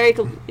 sure.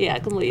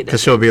 completely Because different.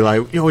 she'll be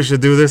like, we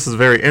should do this. It's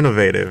very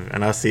innovative.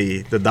 And I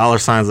see the dollar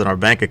signs in our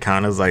bank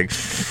account. It's like,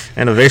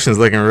 innovation's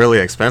looking really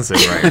expensive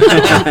right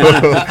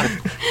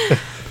now.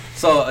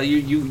 So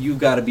you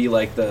got to be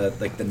like the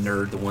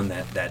nerd, the one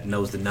that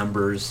knows the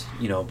numbers,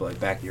 but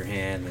back of your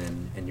hand,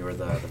 and you're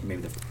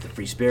maybe the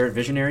free spirit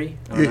visionary.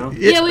 I don't know.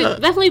 Yeah, we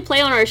definitely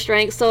play on our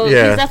strengths. So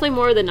Yeah. he's definitely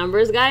more the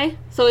numbers guy.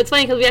 So it's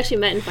funny because we actually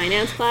met in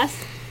finance class,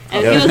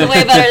 and Yeah. he was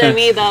way better than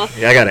me though.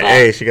 Yeah, I got an But-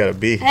 A. She got a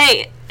B.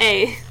 Hey,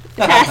 A,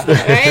 passed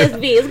it, right? It's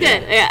B. It's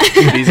good. Yeah.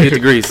 These get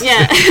degrees.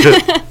 Yeah.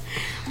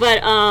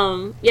 But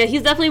yeah,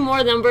 he's definitely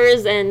more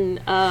numbers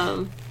and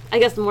I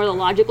guess more the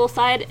logical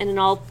side, and then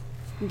I'll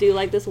do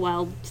like this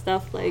wild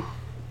stuff like,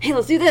 hey,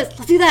 let's do this,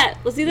 let's do that,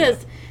 let's do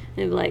this,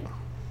 and be like,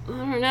 I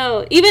don't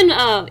know. Even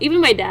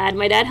my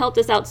dad helped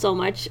us out so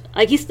much.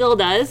 Like he still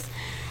does.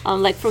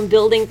 Like from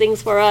building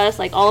things for us,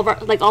 like all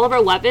of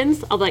our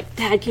weapons. I'm like,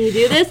 Dad, can you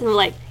do this? And I'm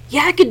like,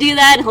 yeah, I could do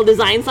that. And he'll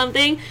design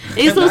something. And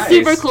he's so Nice.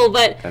 super cool.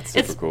 But That's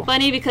super it's cool.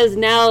 funny because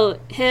now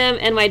him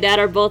and my dad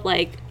are both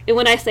like, and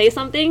when I say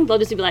something, they'll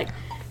just be like,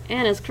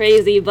 Anna's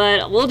crazy,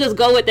 but we'll just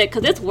go with it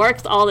because it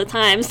works all the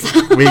time.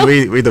 So.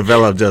 we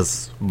developed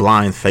just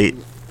blind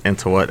faith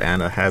into what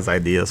Anna has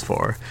ideas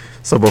for.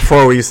 So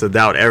before we used to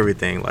doubt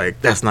everything, like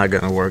that's not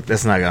gonna work,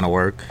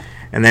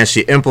 and then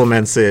she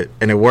implements it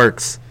and it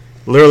works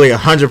literally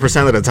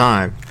 100% of the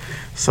time.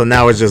 So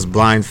now it's just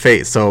blind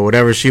faith. So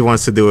whatever she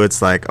wants to do,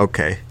 it's like,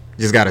 okay, you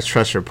just gotta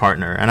trust your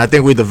partner. And I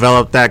think we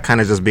developed that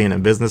kind of just being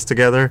in business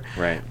together,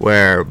 Right.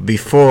 where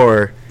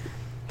before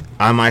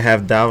I might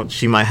have doubts,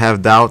 she might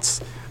have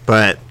doubts.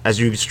 But as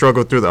you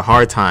struggle through the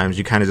hard times,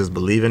 you kind of just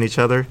believe in each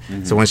other.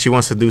 Mm-hmm. So when she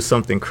wants to do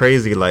something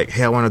crazy, like,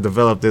 hey, I want to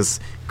develop this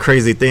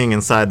crazy thing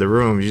inside the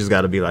room, you just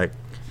got to be like,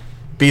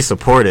 be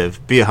supportive.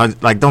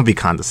 Don't be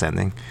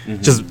condescending.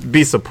 Mm-hmm. Just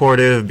be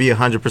supportive. Be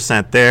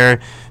 100%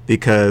 there.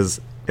 Because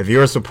if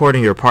you're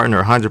supporting your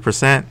partner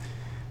 100%,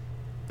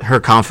 her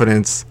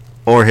confidence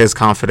or his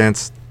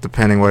confidence,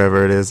 depending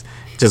whatever it is,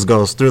 just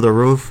goes through the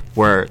roof,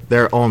 where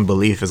their own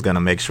belief is going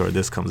to make sure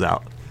this comes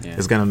out. Yeah.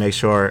 It's going to make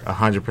sure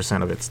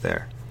 100% of it's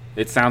there.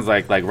 It sounds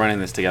like running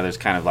this together has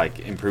kind of like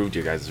improved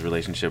your guys'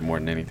 relationship more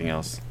than anything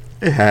else.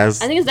 It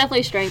has. I think it's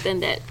definitely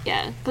strengthened it.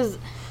 Yeah, because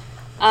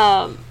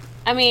I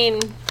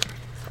mean,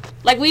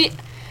 like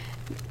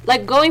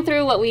going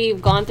through what we've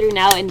gone through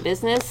now in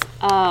business.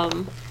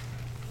 I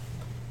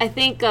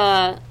think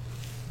we're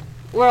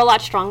a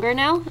lot stronger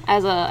now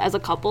as a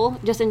couple,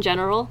 just in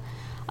general.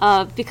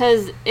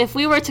 Because if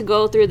we were to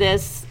go through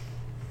this,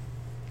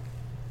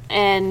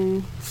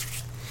 and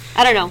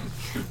I don't know.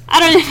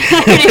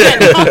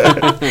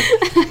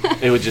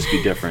 It would just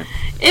be different.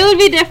 It would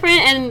be different,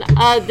 and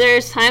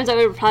there's times that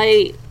would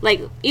probably,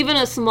 like, even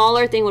a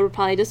smaller thing would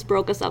probably just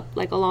broke us up,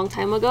 like, a long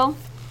time ago.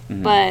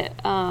 Mm-hmm. But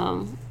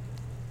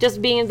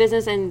just being in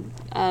business and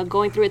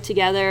going through it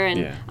together and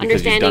Yeah, because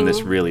understanding... you've done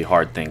this really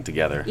hard thing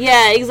together.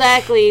 Yeah,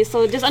 exactly.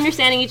 So just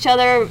understanding each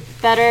other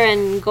better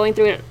and going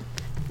through it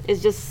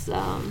is just...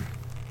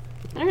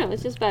 I don't know,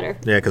 it's just better.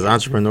 Yeah, because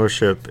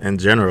entrepreneurship in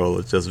general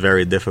is just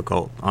very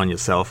difficult on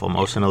yourself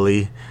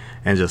emotionally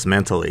and just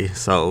mentally.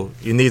 So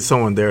you need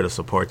someone there to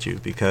support you,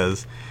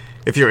 because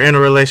if you're in a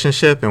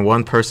relationship and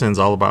one person's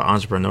all about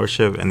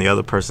entrepreneurship and the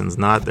other person's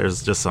not,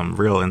 there's just some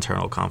real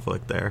internal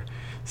conflict there.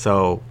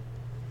 So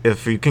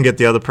if you can get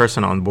the other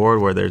person on board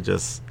where they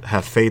just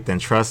have faith and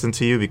trust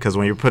into you, because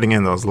when you're putting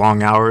in those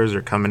long hours,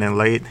 you're coming in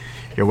late,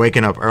 you're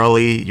waking up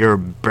early, you're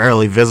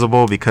barely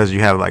visible because you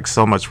have like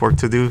so much work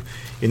to do.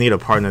 You need a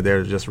partner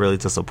there just really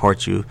to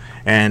support you.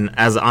 And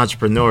as an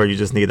entrepreneur, you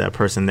just need that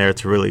person there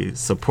to really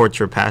support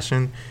your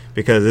passion,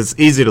 because it's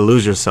easy to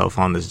lose yourself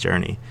on this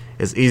journey.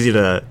 It's easy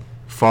to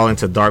fall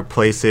into dark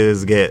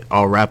places, get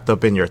all wrapped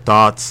up in your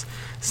thoughts,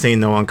 seeing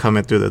no one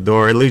coming through the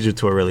door. It leads you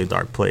to a really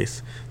dark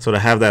place. So to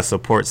have that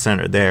support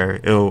center there,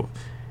 it'll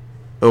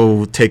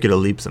take you to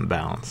leaps and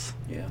bounds.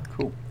 Yeah.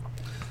 Cool.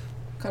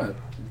 Kind of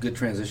good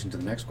transition to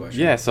the next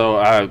question. Yeah,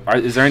 so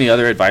is there any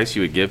other advice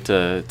you would give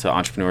to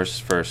entrepreneurs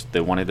first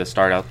that wanted to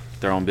start out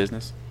their own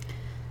business?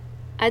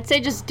 I'd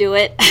say just do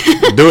it.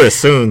 Do it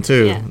soon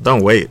too. Yeah.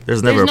 Don't wait.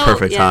 There's never a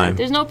perfect time.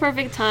 There's no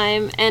perfect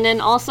time. And then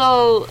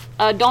also,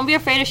 don't be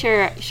afraid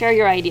to share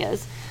your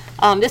ideas.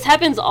 This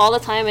happens all the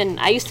time, and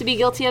I used to be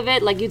guilty of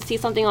it. Like, you'd see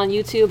something on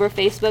YouTube or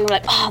Facebook, and we're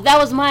like, oh, that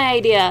was my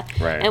idea.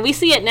 Right. And we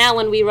see it now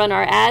when we run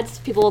our ads.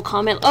 People will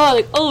comment,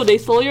 oh, they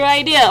stole your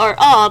idea, or,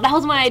 oh, that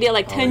was my idea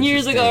like 10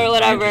 years ago or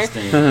whatever.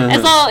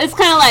 And so it's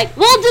kind of like,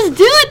 well, just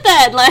do it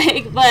then.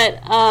 Like, but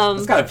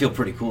It's gotta feel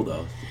pretty cool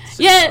though.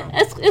 yeah,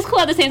 it's cool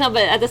at the same time,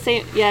 but at the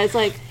same, it's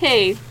like,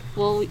 hey,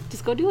 well,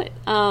 just go do it.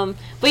 But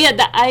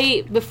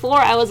yeah, before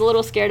I was a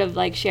little scared of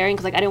like sharing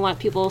because like I didn't want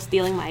people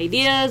stealing my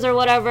ideas or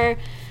whatever.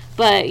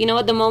 But you know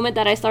what? The moment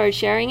that I started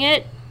sharing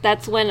it,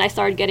 that's when I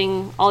started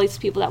getting all these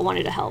people that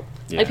wanted to help.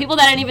 Yeah. Like people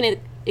that I didn't even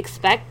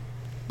expect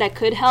that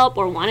could help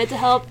or wanted to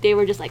help. They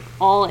were just like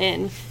all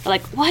in. They're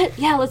like, what?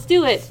 Yeah, let's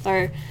do it.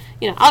 Or,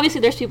 you know,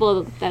 obviously there's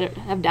people that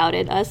have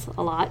doubted us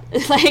a lot.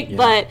 Like, Yeah.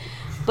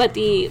 but just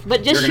You're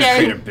gonna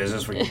sharing. create a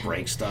business where you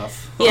break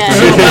stuff. Yeah.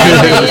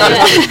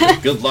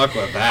 Good luck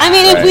with that. I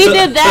mean, if right? we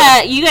did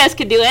that, you guys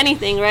could do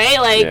anything, right?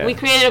 Like, Yeah. we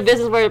created a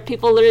business where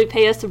people literally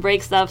pay us to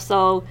break stuff.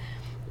 So,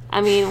 I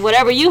mean,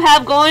 whatever you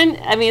have going,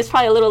 I mean, it's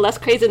probably a little less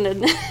crazy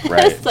than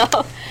Right. So,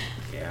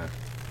 Yeah.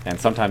 And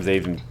sometimes they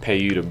even pay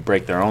you to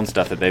break their own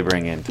stuff that they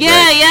bring in. to break.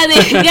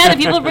 the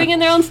people bring in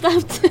their own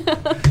stuff too.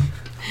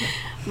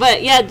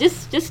 But yeah,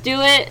 just do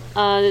it,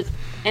 and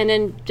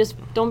then just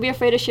don't be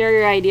afraid to share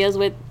your ideas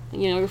with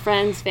your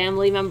friends,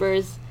 family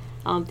members,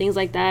 things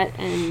like that.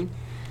 And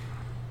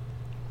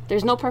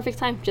there's no perfect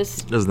time.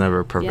 There's never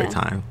a perfect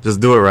Yeah. time. Just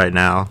do it right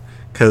now.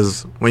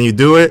 Because when you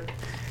do it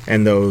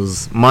and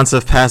those months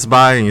have passed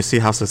by and you see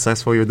how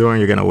successful you're doing,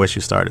 you're going to wish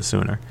you started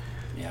sooner.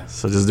 Yeah.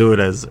 So just do it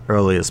as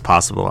early as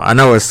possible. I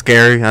know it's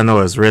scary. I know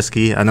it's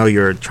risky. I know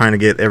you're trying to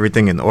get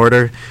everything in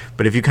order.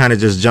 But if you kind of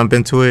just jump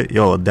into it,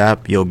 you'll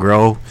adapt, you'll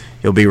grow,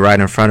 you'll be right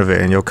in front of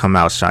it, and you'll come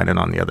out shining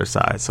on the other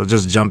side. So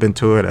just jump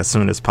into it as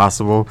soon as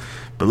possible.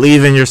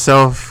 Believe in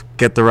yourself,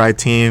 get the right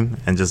team,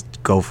 and just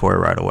go for it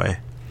right away.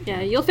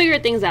 Yeah, you'll figure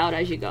things out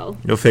as you go.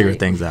 You'll figure Like,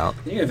 things out.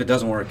 Even if it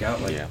doesn't work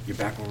out, like Yeah. you're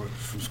back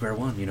from square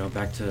one.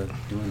 Back to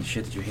doing the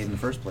shit that you hate in the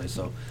first place.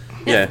 So,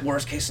 Yeah.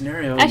 Worst case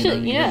scenario. Actually,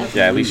 you yeah. got nothing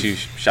Yeah, to at least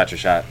lose. you shot your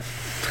shot.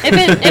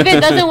 If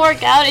it doesn't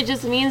work out, it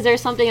just means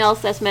there's something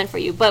else that's meant for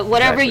you. But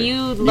whatever Exactly. you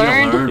gotta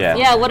learned, learn from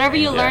yeah, it, whatever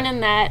you right? learn Yeah.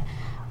 in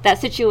that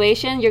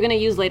situation, you're gonna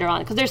use later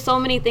on. Because there's so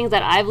many things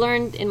that I've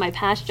learned in my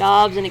past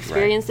jobs and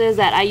experiences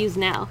that I use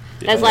now.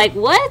 That's Yeah. like,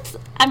 what?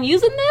 I'm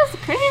using this?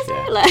 Crazy?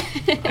 Yeah.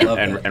 Like, I love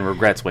And, that. and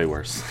regret's way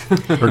worse.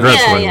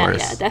 Regrets way yeah, worse.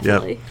 yeah,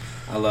 definitely.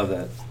 I love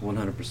that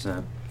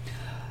 100%.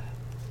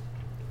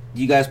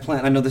 You guys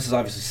plan? I know this is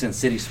obviously Sin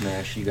City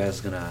Smash. You guys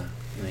gonna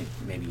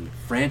maybe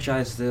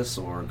franchise this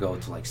or go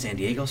to like San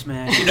Diego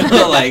Smash?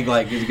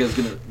 Like you guys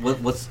gonna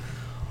what's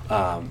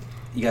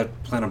you guys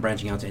plan on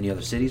branching out to any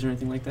other cities or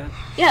anything like that?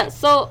 Yeah,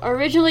 so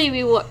originally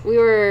we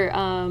were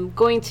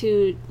going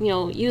to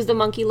use the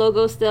monkey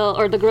logo still,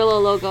 or the gorilla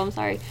logo. I'm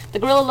sorry, the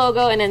gorilla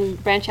logo, and then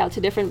branch out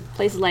to different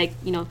places like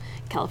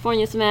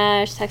California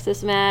Smash, Texas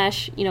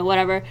Smash,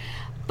 whatever.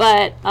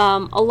 But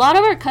a lot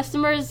of our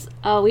customers,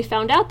 we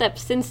found out that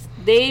since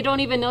they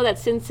don't even know that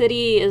Sin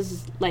City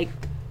is like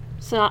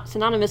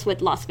synonymous with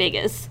Las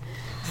Vegas,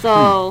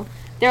 so.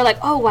 They're like,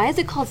 oh, why is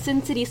it called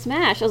Sin City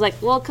Smash? I was like,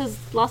 well, because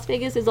Las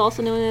Vegas is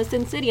also known as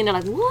Sin City. And they're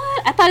like,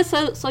 what? I thought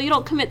it's so you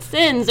don't commit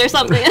sins or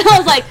something. And I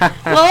was like,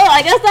 well,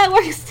 I guess that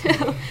works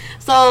too.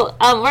 So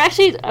we're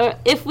actually,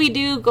 if we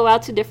do go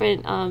out to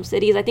different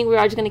cities, I think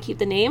we're just going to keep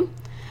the name.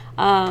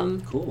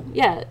 Cool.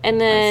 Yeah, and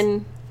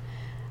then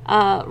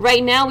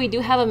right now we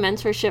do have a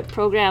mentorship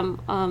program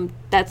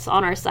that's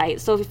on our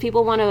site. So if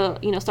people want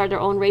to, start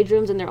their own rage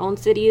rooms in their own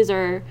cities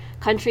or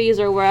countries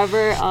or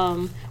wherever,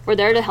 we're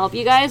there to help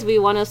you guys. We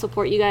want to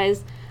support you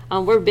guys.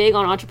 We're big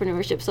on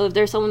entrepreneurship. So if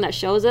there's someone that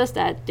shows us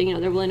that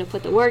they're willing to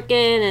put the work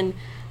in and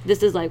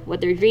this is like what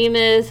their dream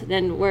is,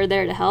 then we're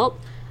there to help.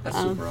 That's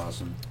super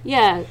awesome.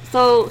 Yeah.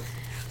 So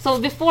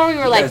before we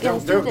were like, Guys,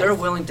 let's do they're this.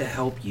 willing to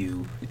help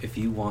you if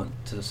you want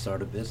to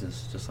start a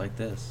business just like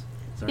this.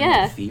 Is there Yeah.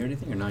 any fee or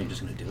anything, or no? You're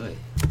just gonna do it.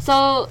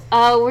 So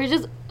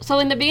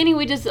in the beginning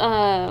we just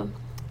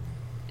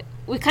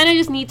we kind of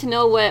just need to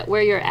know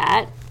where you're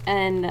at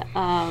and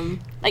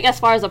like as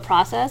far as a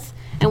process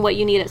and what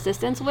you need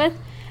assistance with,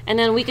 and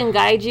then we can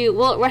guide you.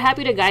 We're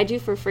happy to guide you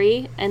for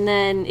free, and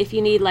then if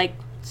you need like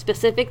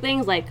specific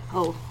things like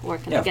where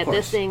can I of get course.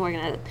 this thing,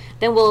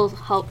 then we'll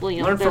help. Well,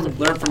 Learn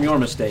there's from your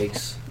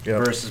mistakes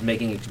Yep. versus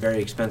making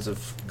very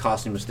expensive,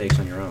 costly mistakes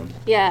on your own.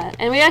 Yeah,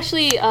 and we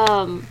actually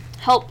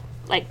help.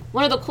 Like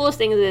one of the coolest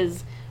things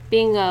is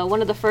being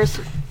one of the first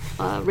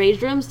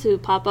rage rooms to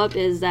pop up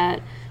is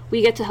that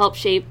we get to help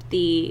shape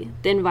the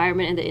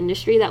environment and the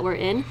industry that we're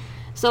in.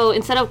 So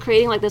instead of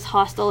creating like this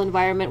hostile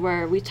environment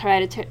where we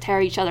try to tear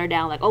each other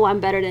down, like, oh, I'm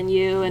better than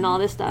you and all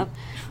this stuff,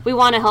 we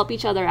want to help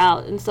each other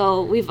out. And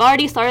so we've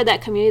already started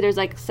that community. There's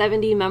like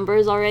 70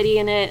 members already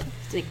in it,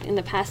 like in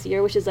the past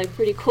year, which is like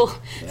pretty cool.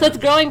 Yeah. So it's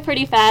growing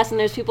pretty fast, and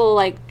there's people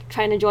like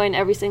trying to join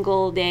every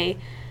single day.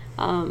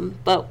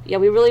 But yeah,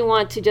 we really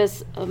want to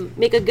just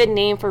make a good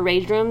name for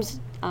rage rooms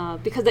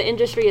because the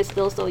industry is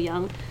still so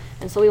young.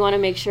 And so we want to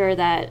make sure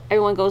that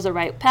everyone goes the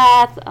right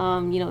path.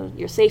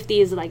 Your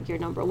safety is like your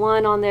number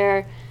one on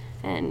there,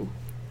 and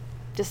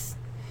just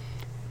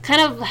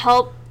kind of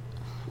help.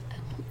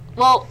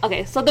 Well,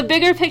 okay, so the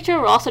bigger picture,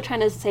 we're also trying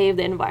to save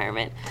the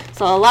environment.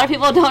 So a lot of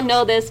people don't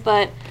know this,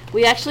 but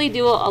we actually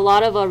do a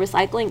lot of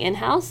recycling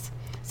in-house.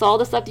 So all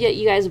the stuff that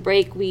you guys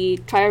break, we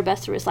try our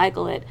best to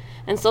recycle it.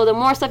 And so the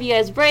more stuff you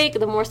guys break,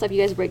 the more stuff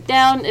you guys break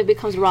down, it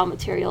becomes raw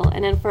material.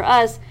 And then for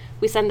us,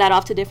 we send that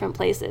off to different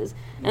places.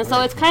 And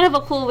so it's kind of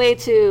a cool way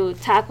to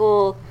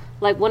tackle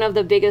like one of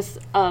the biggest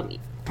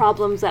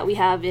problems that we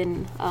have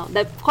in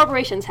that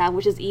corporations have,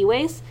 which is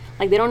e-waste.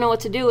 Like they don't know what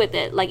to do with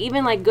it. Like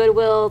even like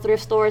Goodwill,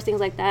 thrift stores, things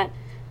like that.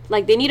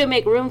 Like they need to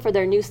make room for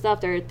their new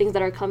stuff, their things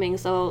that are coming.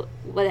 So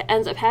what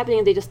ends up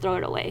happening, they just throw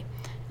it away.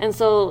 And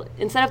so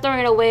instead of throwing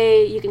it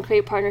away, you can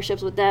create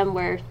partnerships with them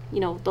where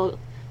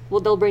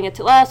they'll bring it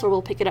to us or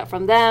we'll pick it up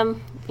from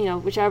them,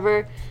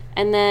 whichever.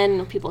 And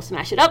then people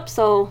smash it up.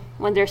 So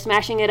when they're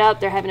smashing it up,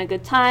 they're having a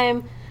good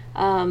time.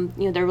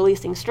 They're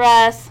releasing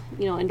stress,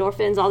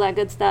 endorphins, all that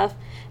good stuff.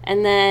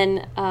 And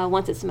then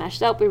once it's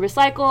smashed up, we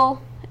recycle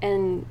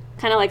and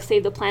kind of like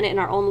save the planet in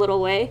our own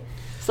little way.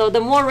 So the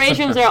more rage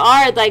rooms there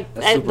are, like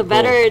the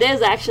better it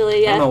is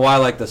actually. Yeah. I don't know why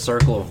like the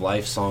Circle of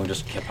Life song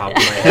just kept popping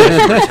in my head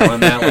as you were telling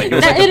that. Like it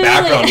was like the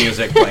background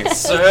music playing.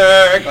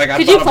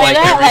 Could you play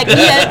that? Like you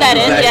edit that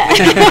in?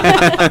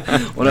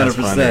 Yeah.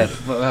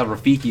 100%. We'll have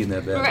Rafiki in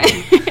that bed.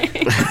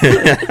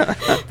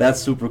 Right.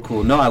 That's super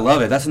cool. No, I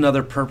love it. That's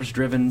another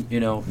purpose-driven.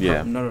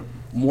 Another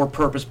more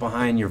purpose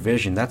behind your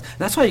vision.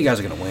 That's why you guys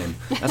are gonna win.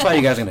 That's why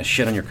you guys are gonna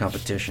shit on your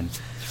competition.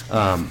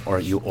 Or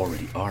you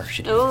already are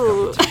shitting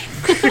on competition.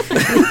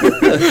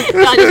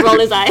 John just rolled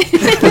his eye.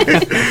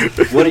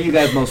 What are you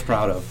guys most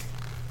proud of?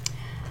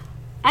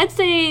 I'd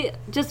say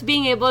just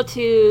being able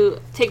to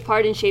take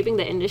part in shaping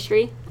the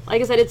industry.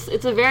 Like I said,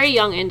 it's a very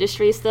young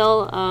industry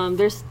still.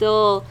 There's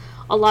still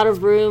a lot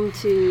of room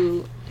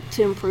to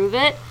improve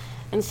it.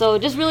 And so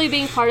just really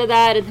being part of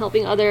that and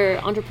helping other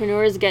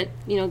entrepreneurs get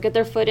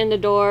their foot in the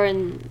door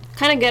and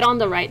kind of get on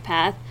the right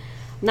path.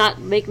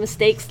 Not make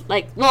mistakes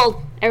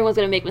everyone's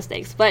going to make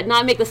mistakes, but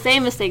not make the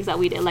same mistakes that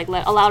we did,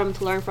 allow them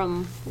to learn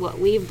from what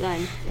we've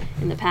done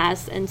in the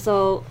past. And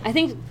so I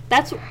think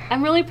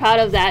I'm really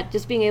proud of that,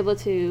 just being able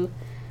to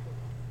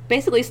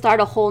basically start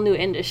a whole new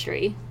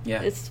industry.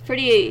 Yeah. It's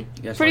pretty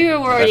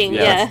rewarding.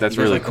 That's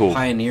really cool. The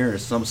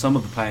pioneers, some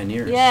of the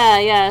pioneers.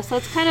 Yeah. So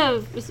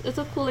it's it's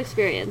a cool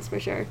experience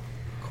for sure.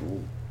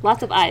 Cool.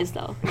 Lots of eyes,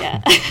 though.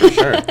 Yeah. For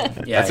sure.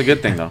 That's a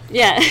good thing, though.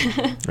 Yeah.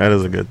 That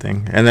is a good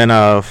thing. And then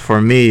for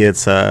me,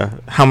 it's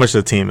how much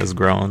the team has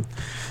grown.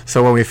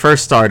 So when we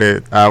first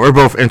started, we're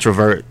both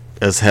introvert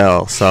as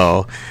hell.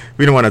 So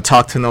we didn't want to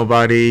talk to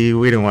nobody.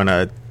 We didn't want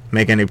to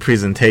make any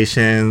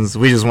presentations.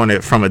 We just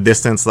wanted from a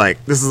distance,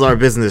 like, this is our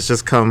business.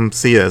 Just come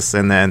see us.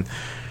 And then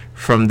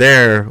from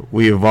there,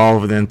 we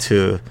evolved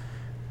into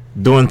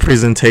doing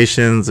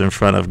presentations in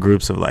front of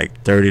groups of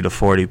like 30 to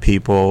 40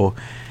 people,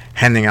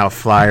 handing out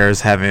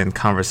flyers, having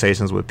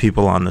conversations with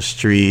people on the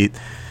street,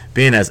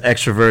 being as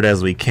extrovert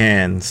as we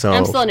can. So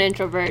I'm still an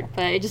introvert,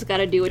 but you just got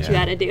to do what you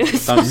got to do.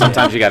 So.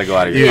 Sometimes you got to go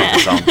out of your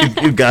comfort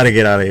zone. You got to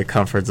get out of your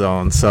comfort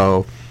zone.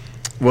 So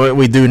what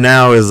we do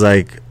now is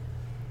like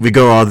we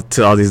go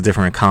to all these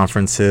different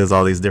conferences,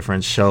 all these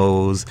different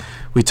shows.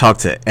 We talk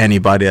to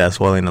anybody that's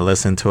willing to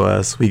listen to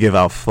us. We give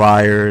out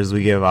flyers.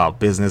 We give out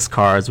business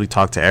cards. We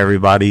talk to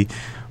everybody.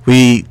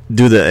 We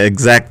do the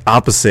exact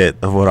opposite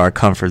of what our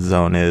comfort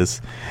zone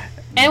is.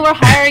 And we're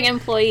hiring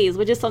employees,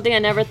 which is something I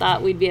never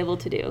thought we'd be able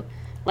to do.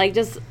 Like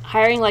just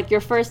hiring like your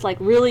first like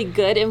really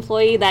good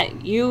employee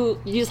that you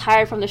just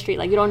hired from the street.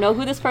 Like you don't know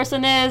who this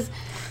person is.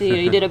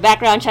 You did a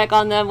background check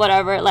on them,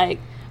 whatever.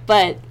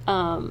 But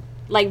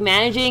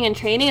managing and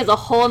training is a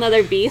whole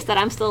nother beast that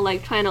I'm still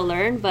like trying to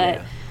learn.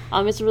 But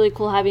it's really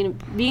cool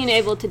being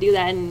able to do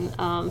that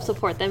and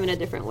support them in a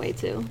different way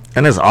too.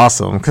 And it's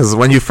awesome because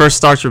when you first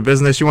start your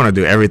business, you want to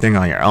do everything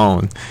on your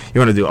own. You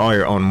want to do all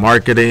your own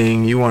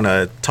marketing. You want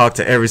to talk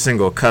to every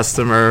single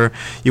customer.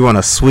 You want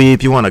to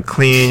sweep. You want to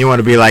clean. You want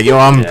to be like, yo,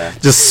 I'm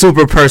just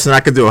super person.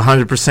 I could do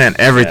 100%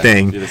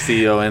 everything. You're the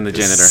CEO and the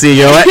janitor.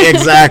 CEO,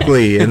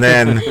 exactly. And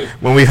then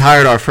when we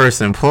hired our first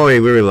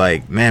employee, we were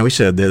like, man, we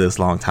should have did this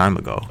long time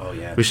ago. Oh,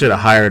 yeah. We should have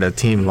hired a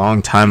team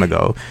long time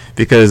ago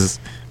because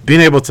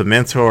being able to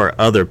mentor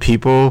other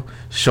people,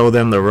 show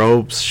them the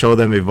ropes, show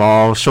them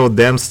evolve, show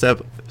them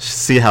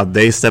see how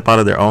they step out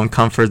of their own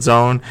comfort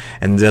zone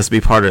and just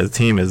be part of the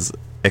team is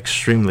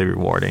extremely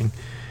rewarding.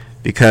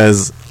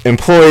 Because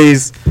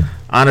employees,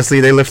 honestly,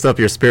 they lift up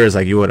your spirits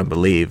like you wouldn't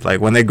believe. Like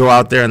when they go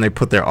out there and they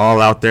put their all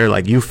out there,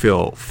 like you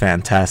feel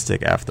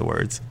fantastic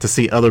afterwards. To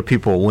see other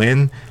people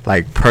win,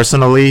 like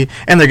personally,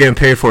 and they're getting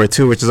paid for it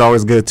too, which is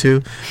always good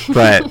too.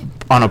 But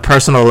on a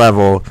personal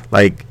level,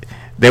 like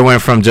they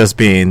went from just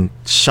being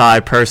shy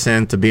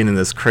person to being in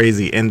this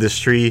crazy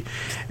industry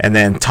and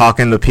then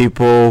talking to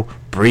people,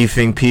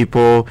 briefing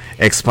people,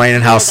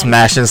 explaining how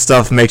smashing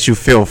stuff makes you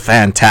feel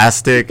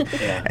fantastic.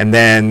 And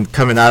then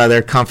coming out of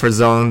their comfort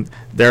zone,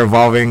 they're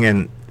evolving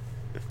and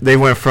they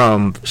went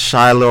from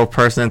shy little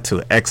person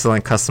to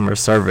excellent customer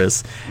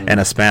service in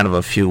a span of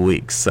a few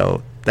weeks.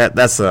 So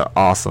that's an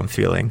awesome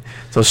feeling.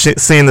 So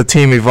seeing the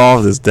team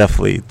evolve is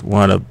definitely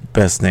one of the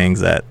best things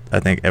that I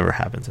think ever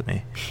happened to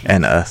me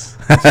and us.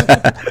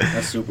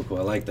 That's super cool.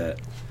 I like that.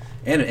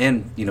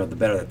 And you know, the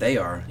better that they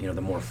are, you know,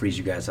 the more it frees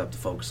you guys up to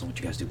focus on what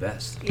you guys do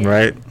best. Yeah.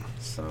 Right?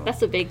 So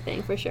That's a big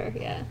thing for sure.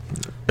 Yeah.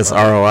 It's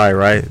ROI,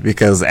 right?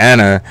 Because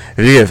Anna,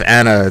 if you give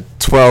Anna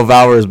 12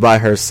 hours by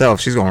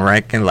herself, she's gonna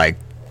rank in like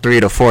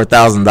 $3,000 to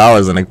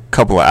 $4,000 in a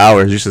couple of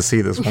hours. You should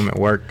see this woman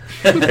work.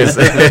 That's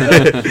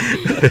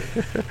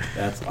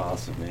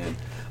awesome, man.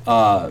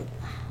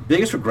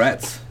 Biggest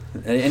regrets?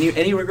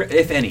 Any regret,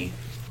 if any?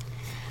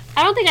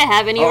 I don't think I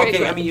have any. Oh, okay,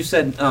 regret. I mean, you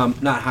said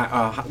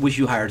wish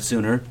you hired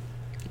sooner.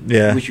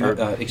 Yeah. Wish you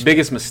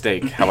Biggest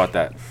mistake. How about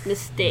that?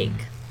 Mistake.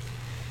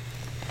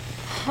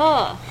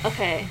 Huh.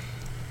 Okay.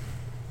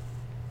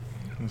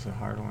 That's a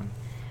hard one.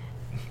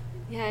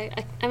 Yeah.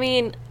 I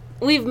mean,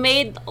 we've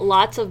made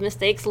lots of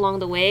mistakes along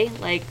the way,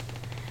 like,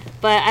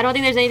 but I don't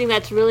think there's anything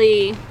that's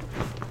really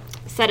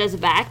set us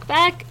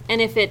back.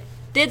 And if it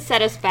did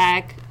set us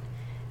back,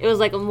 it was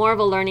like more of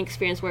a learning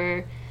experience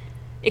where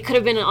it could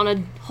have been on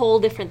a whole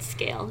different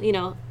scale, you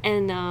know.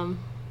 And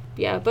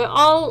yeah, but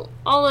all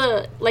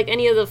like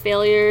any of the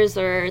failures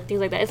or things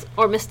like that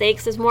or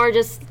mistakes is more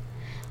just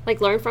like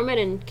learn from it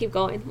and keep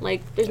going.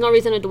 Like there's no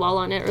reason to dwell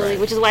on it really,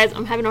 which is why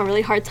I'm having a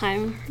really hard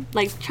time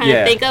like trying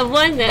to think of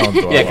one. Don't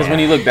dwell Yeah, because when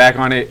you look back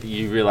on it,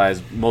 you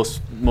realize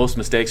most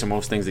mistakes or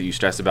most things that you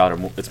stress about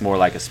it's more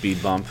like a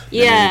speed bump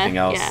than anything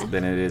else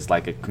than it is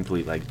like a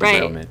complete like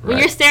derailment. When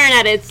you're staring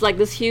at it, it's like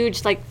this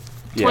huge like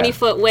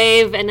 20-foot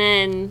wave, and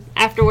then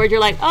afterward you're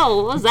like,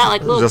 oh, what was that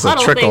like little Just a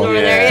puddle trickle. thing over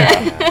there?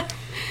 Yeah.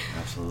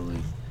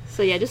 Absolutely.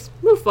 So yeah, just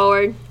move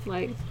forward.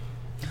 Like,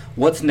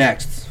 What's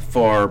next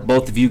for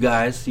both of you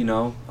guys? You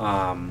know,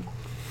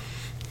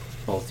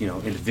 both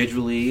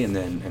individually and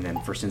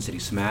then for Sin City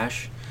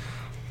Smash.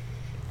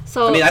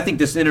 so I mean, I think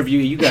this interview,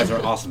 you guys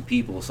are awesome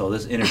people. So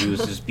this interview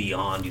is just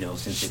beyond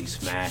Sin City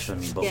Smash. I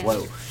mean, but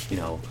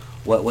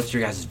what's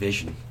your guys'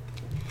 vision?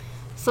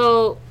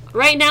 So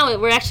right now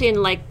we're actually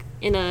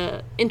in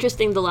a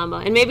interesting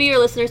dilemma, and maybe your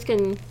listeners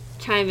can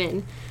chime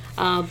in.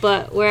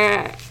 But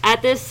we're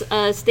at this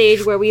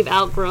stage where we've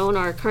outgrown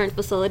our current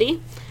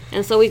facility,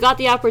 and so we got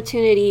the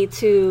opportunity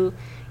to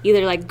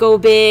either like go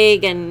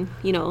big and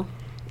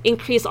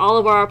increase all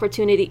of our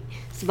opportunities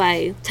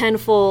by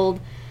tenfold,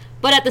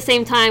 but at the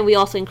same time we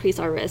also increase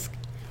our risk.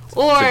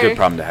 Or It's a good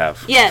problem to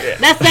have. yeah,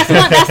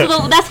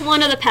 that's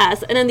one of the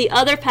paths. And then the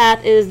other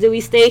path is, do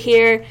we stay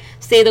here,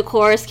 stay the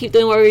course, keep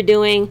doing what we're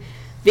doing,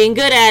 being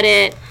good at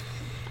it,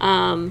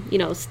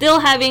 still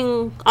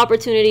having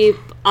opportunity,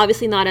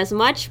 obviously not as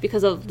much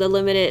because of the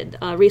limited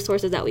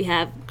resources that we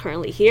have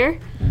currently here.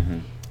 Mm-hmm.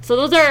 So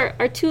those are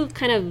our two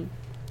kind of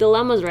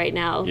dilemmas right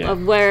now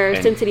of where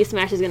And- Sin City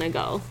Smash is going to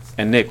go.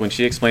 And Nick, when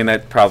she explained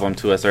that problem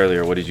to us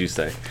earlier, what did you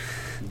say?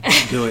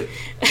 Do it.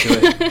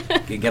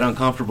 Get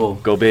uncomfortable.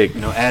 Go big.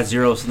 Add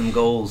zeros to them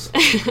goals.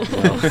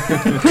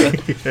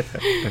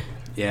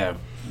 Yeah,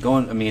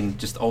 going. I mean,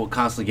 just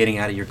constantly getting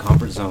out of your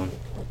comfort zone.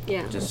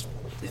 Yeah. Just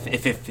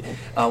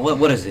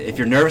what is it? If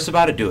you're nervous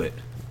about it, do it.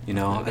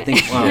 I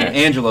think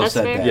Angelo That's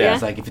said fair, that. yeah.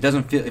 It's like if it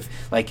doesn't feel,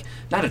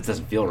 not it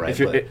doesn't feel right. If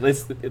you're, But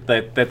it's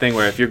that thing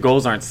where if your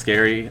goals aren't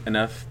scary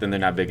enough, then they're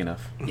not big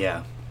enough.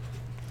 yeah.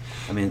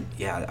 I mean,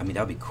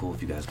 that'd be cool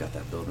if you guys got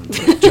that building.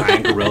 Like a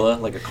giant gorilla,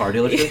 like a car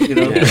dealership,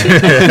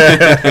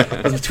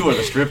 That's two of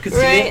the strip could see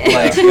it.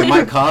 Right. Like, it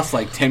might cost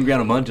like $10,000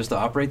 a month just to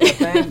operate that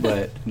thing,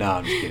 but no,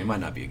 I'm just kidding. It might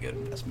not be a good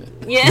investment.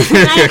 Yeah,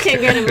 not okay,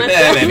 good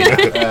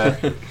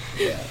enough. Maybe.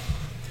 Yeah.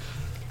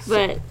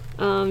 But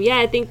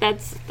I think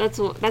that's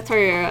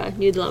our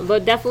new dilemma.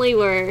 But definitely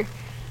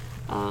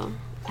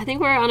I think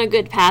we're on a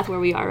good path where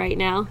we are right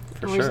now.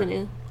 For and we're just sure.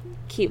 gonna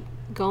keep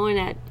going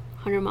at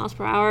 100 miles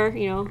per hour.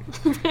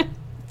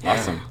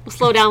 Awesome. We'll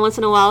slow down once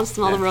in a while,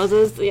 smell the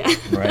roses. Yeah.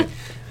 Right.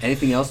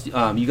 Anything else?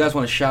 You guys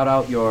want to shout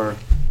out your?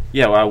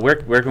 Yeah. Well,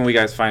 where can we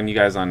guys find you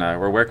guys on?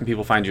 Or where can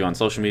people find you on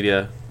social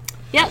media?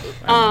 Yep.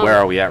 Where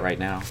are we at right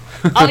now?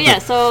 Oh yeah,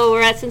 so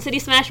we're at Sin City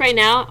Smash right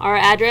now. Our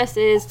address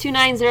is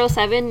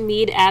 2907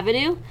 Meade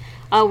Avenue.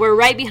 We're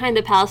right behind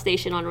the Palace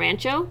Station on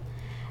Rancho.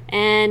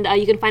 And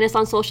you can find us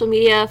on social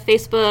media,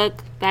 Facebook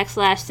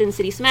 /Sin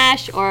City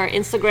Smash, or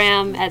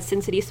Instagram at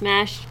Sin City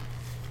Smash.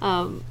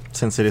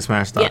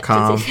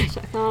 SinCitySmash.com.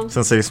 SinCitySmash.com.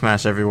 Sin City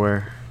Smash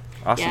everywhere.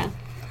 Awesome. Yeah.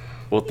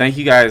 Well, thank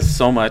you guys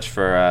so much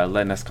for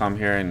letting us come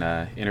here and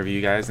interview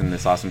you guys in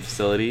this awesome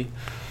facility.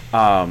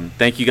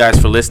 Thank you guys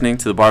for listening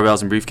to the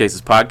Barbells and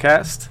Briefcases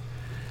podcast.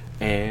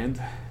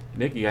 And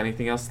Nick, you got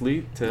anything else to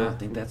lead? No, I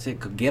think that's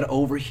it. Get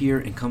over here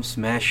and come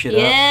smash it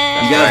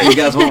Yeah. up. You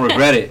guys won't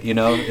regret it.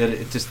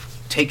 It just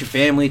take your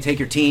family, take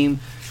your team,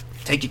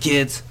 take your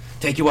kids,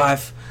 take your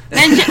wife.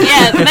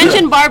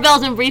 Mention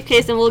Barbells and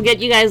Briefcase, and we'll get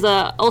you guys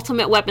a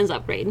Ultimate Weapons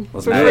upgrade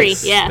for free.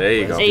 Nice. Yeah. There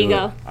you go. There you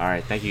go. All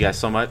right. Thank you guys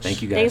so much.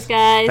 Thank you guys. Thanks,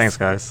 guys. Thanks,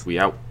 guys. We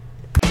out.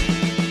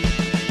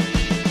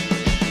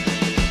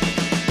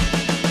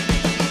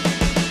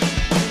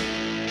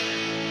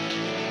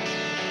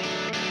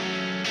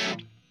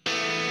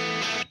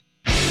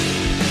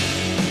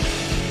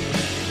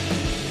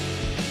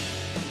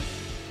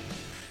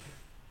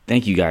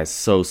 Thank you guys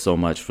so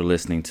much for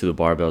listening to the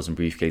Barbells and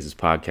Briefcases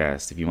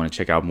podcast. If you want to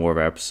check out more of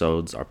our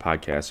episodes, our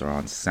podcasts are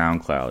on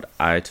SoundCloud,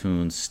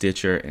 iTunes,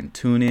 Stitcher, and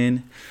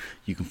TuneIn.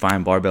 You can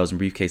find Barbells and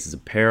Briefcases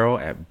apparel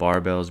at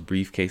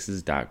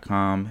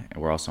barbellsbriefcases.com.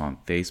 And we're also on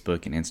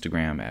Facebook and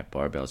Instagram at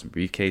Barbells and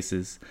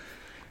Briefcases.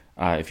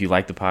 If you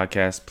like the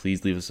podcast,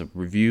 please leave us a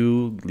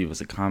review, leave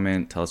us a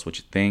comment, tell us what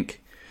you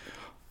think.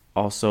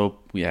 Also,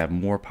 we have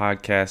more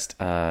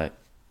podcasts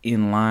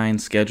in line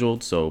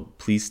scheduled, so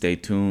please stay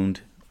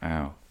tuned.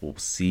 We'll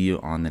see you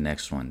on the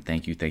next one.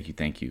 Thank you.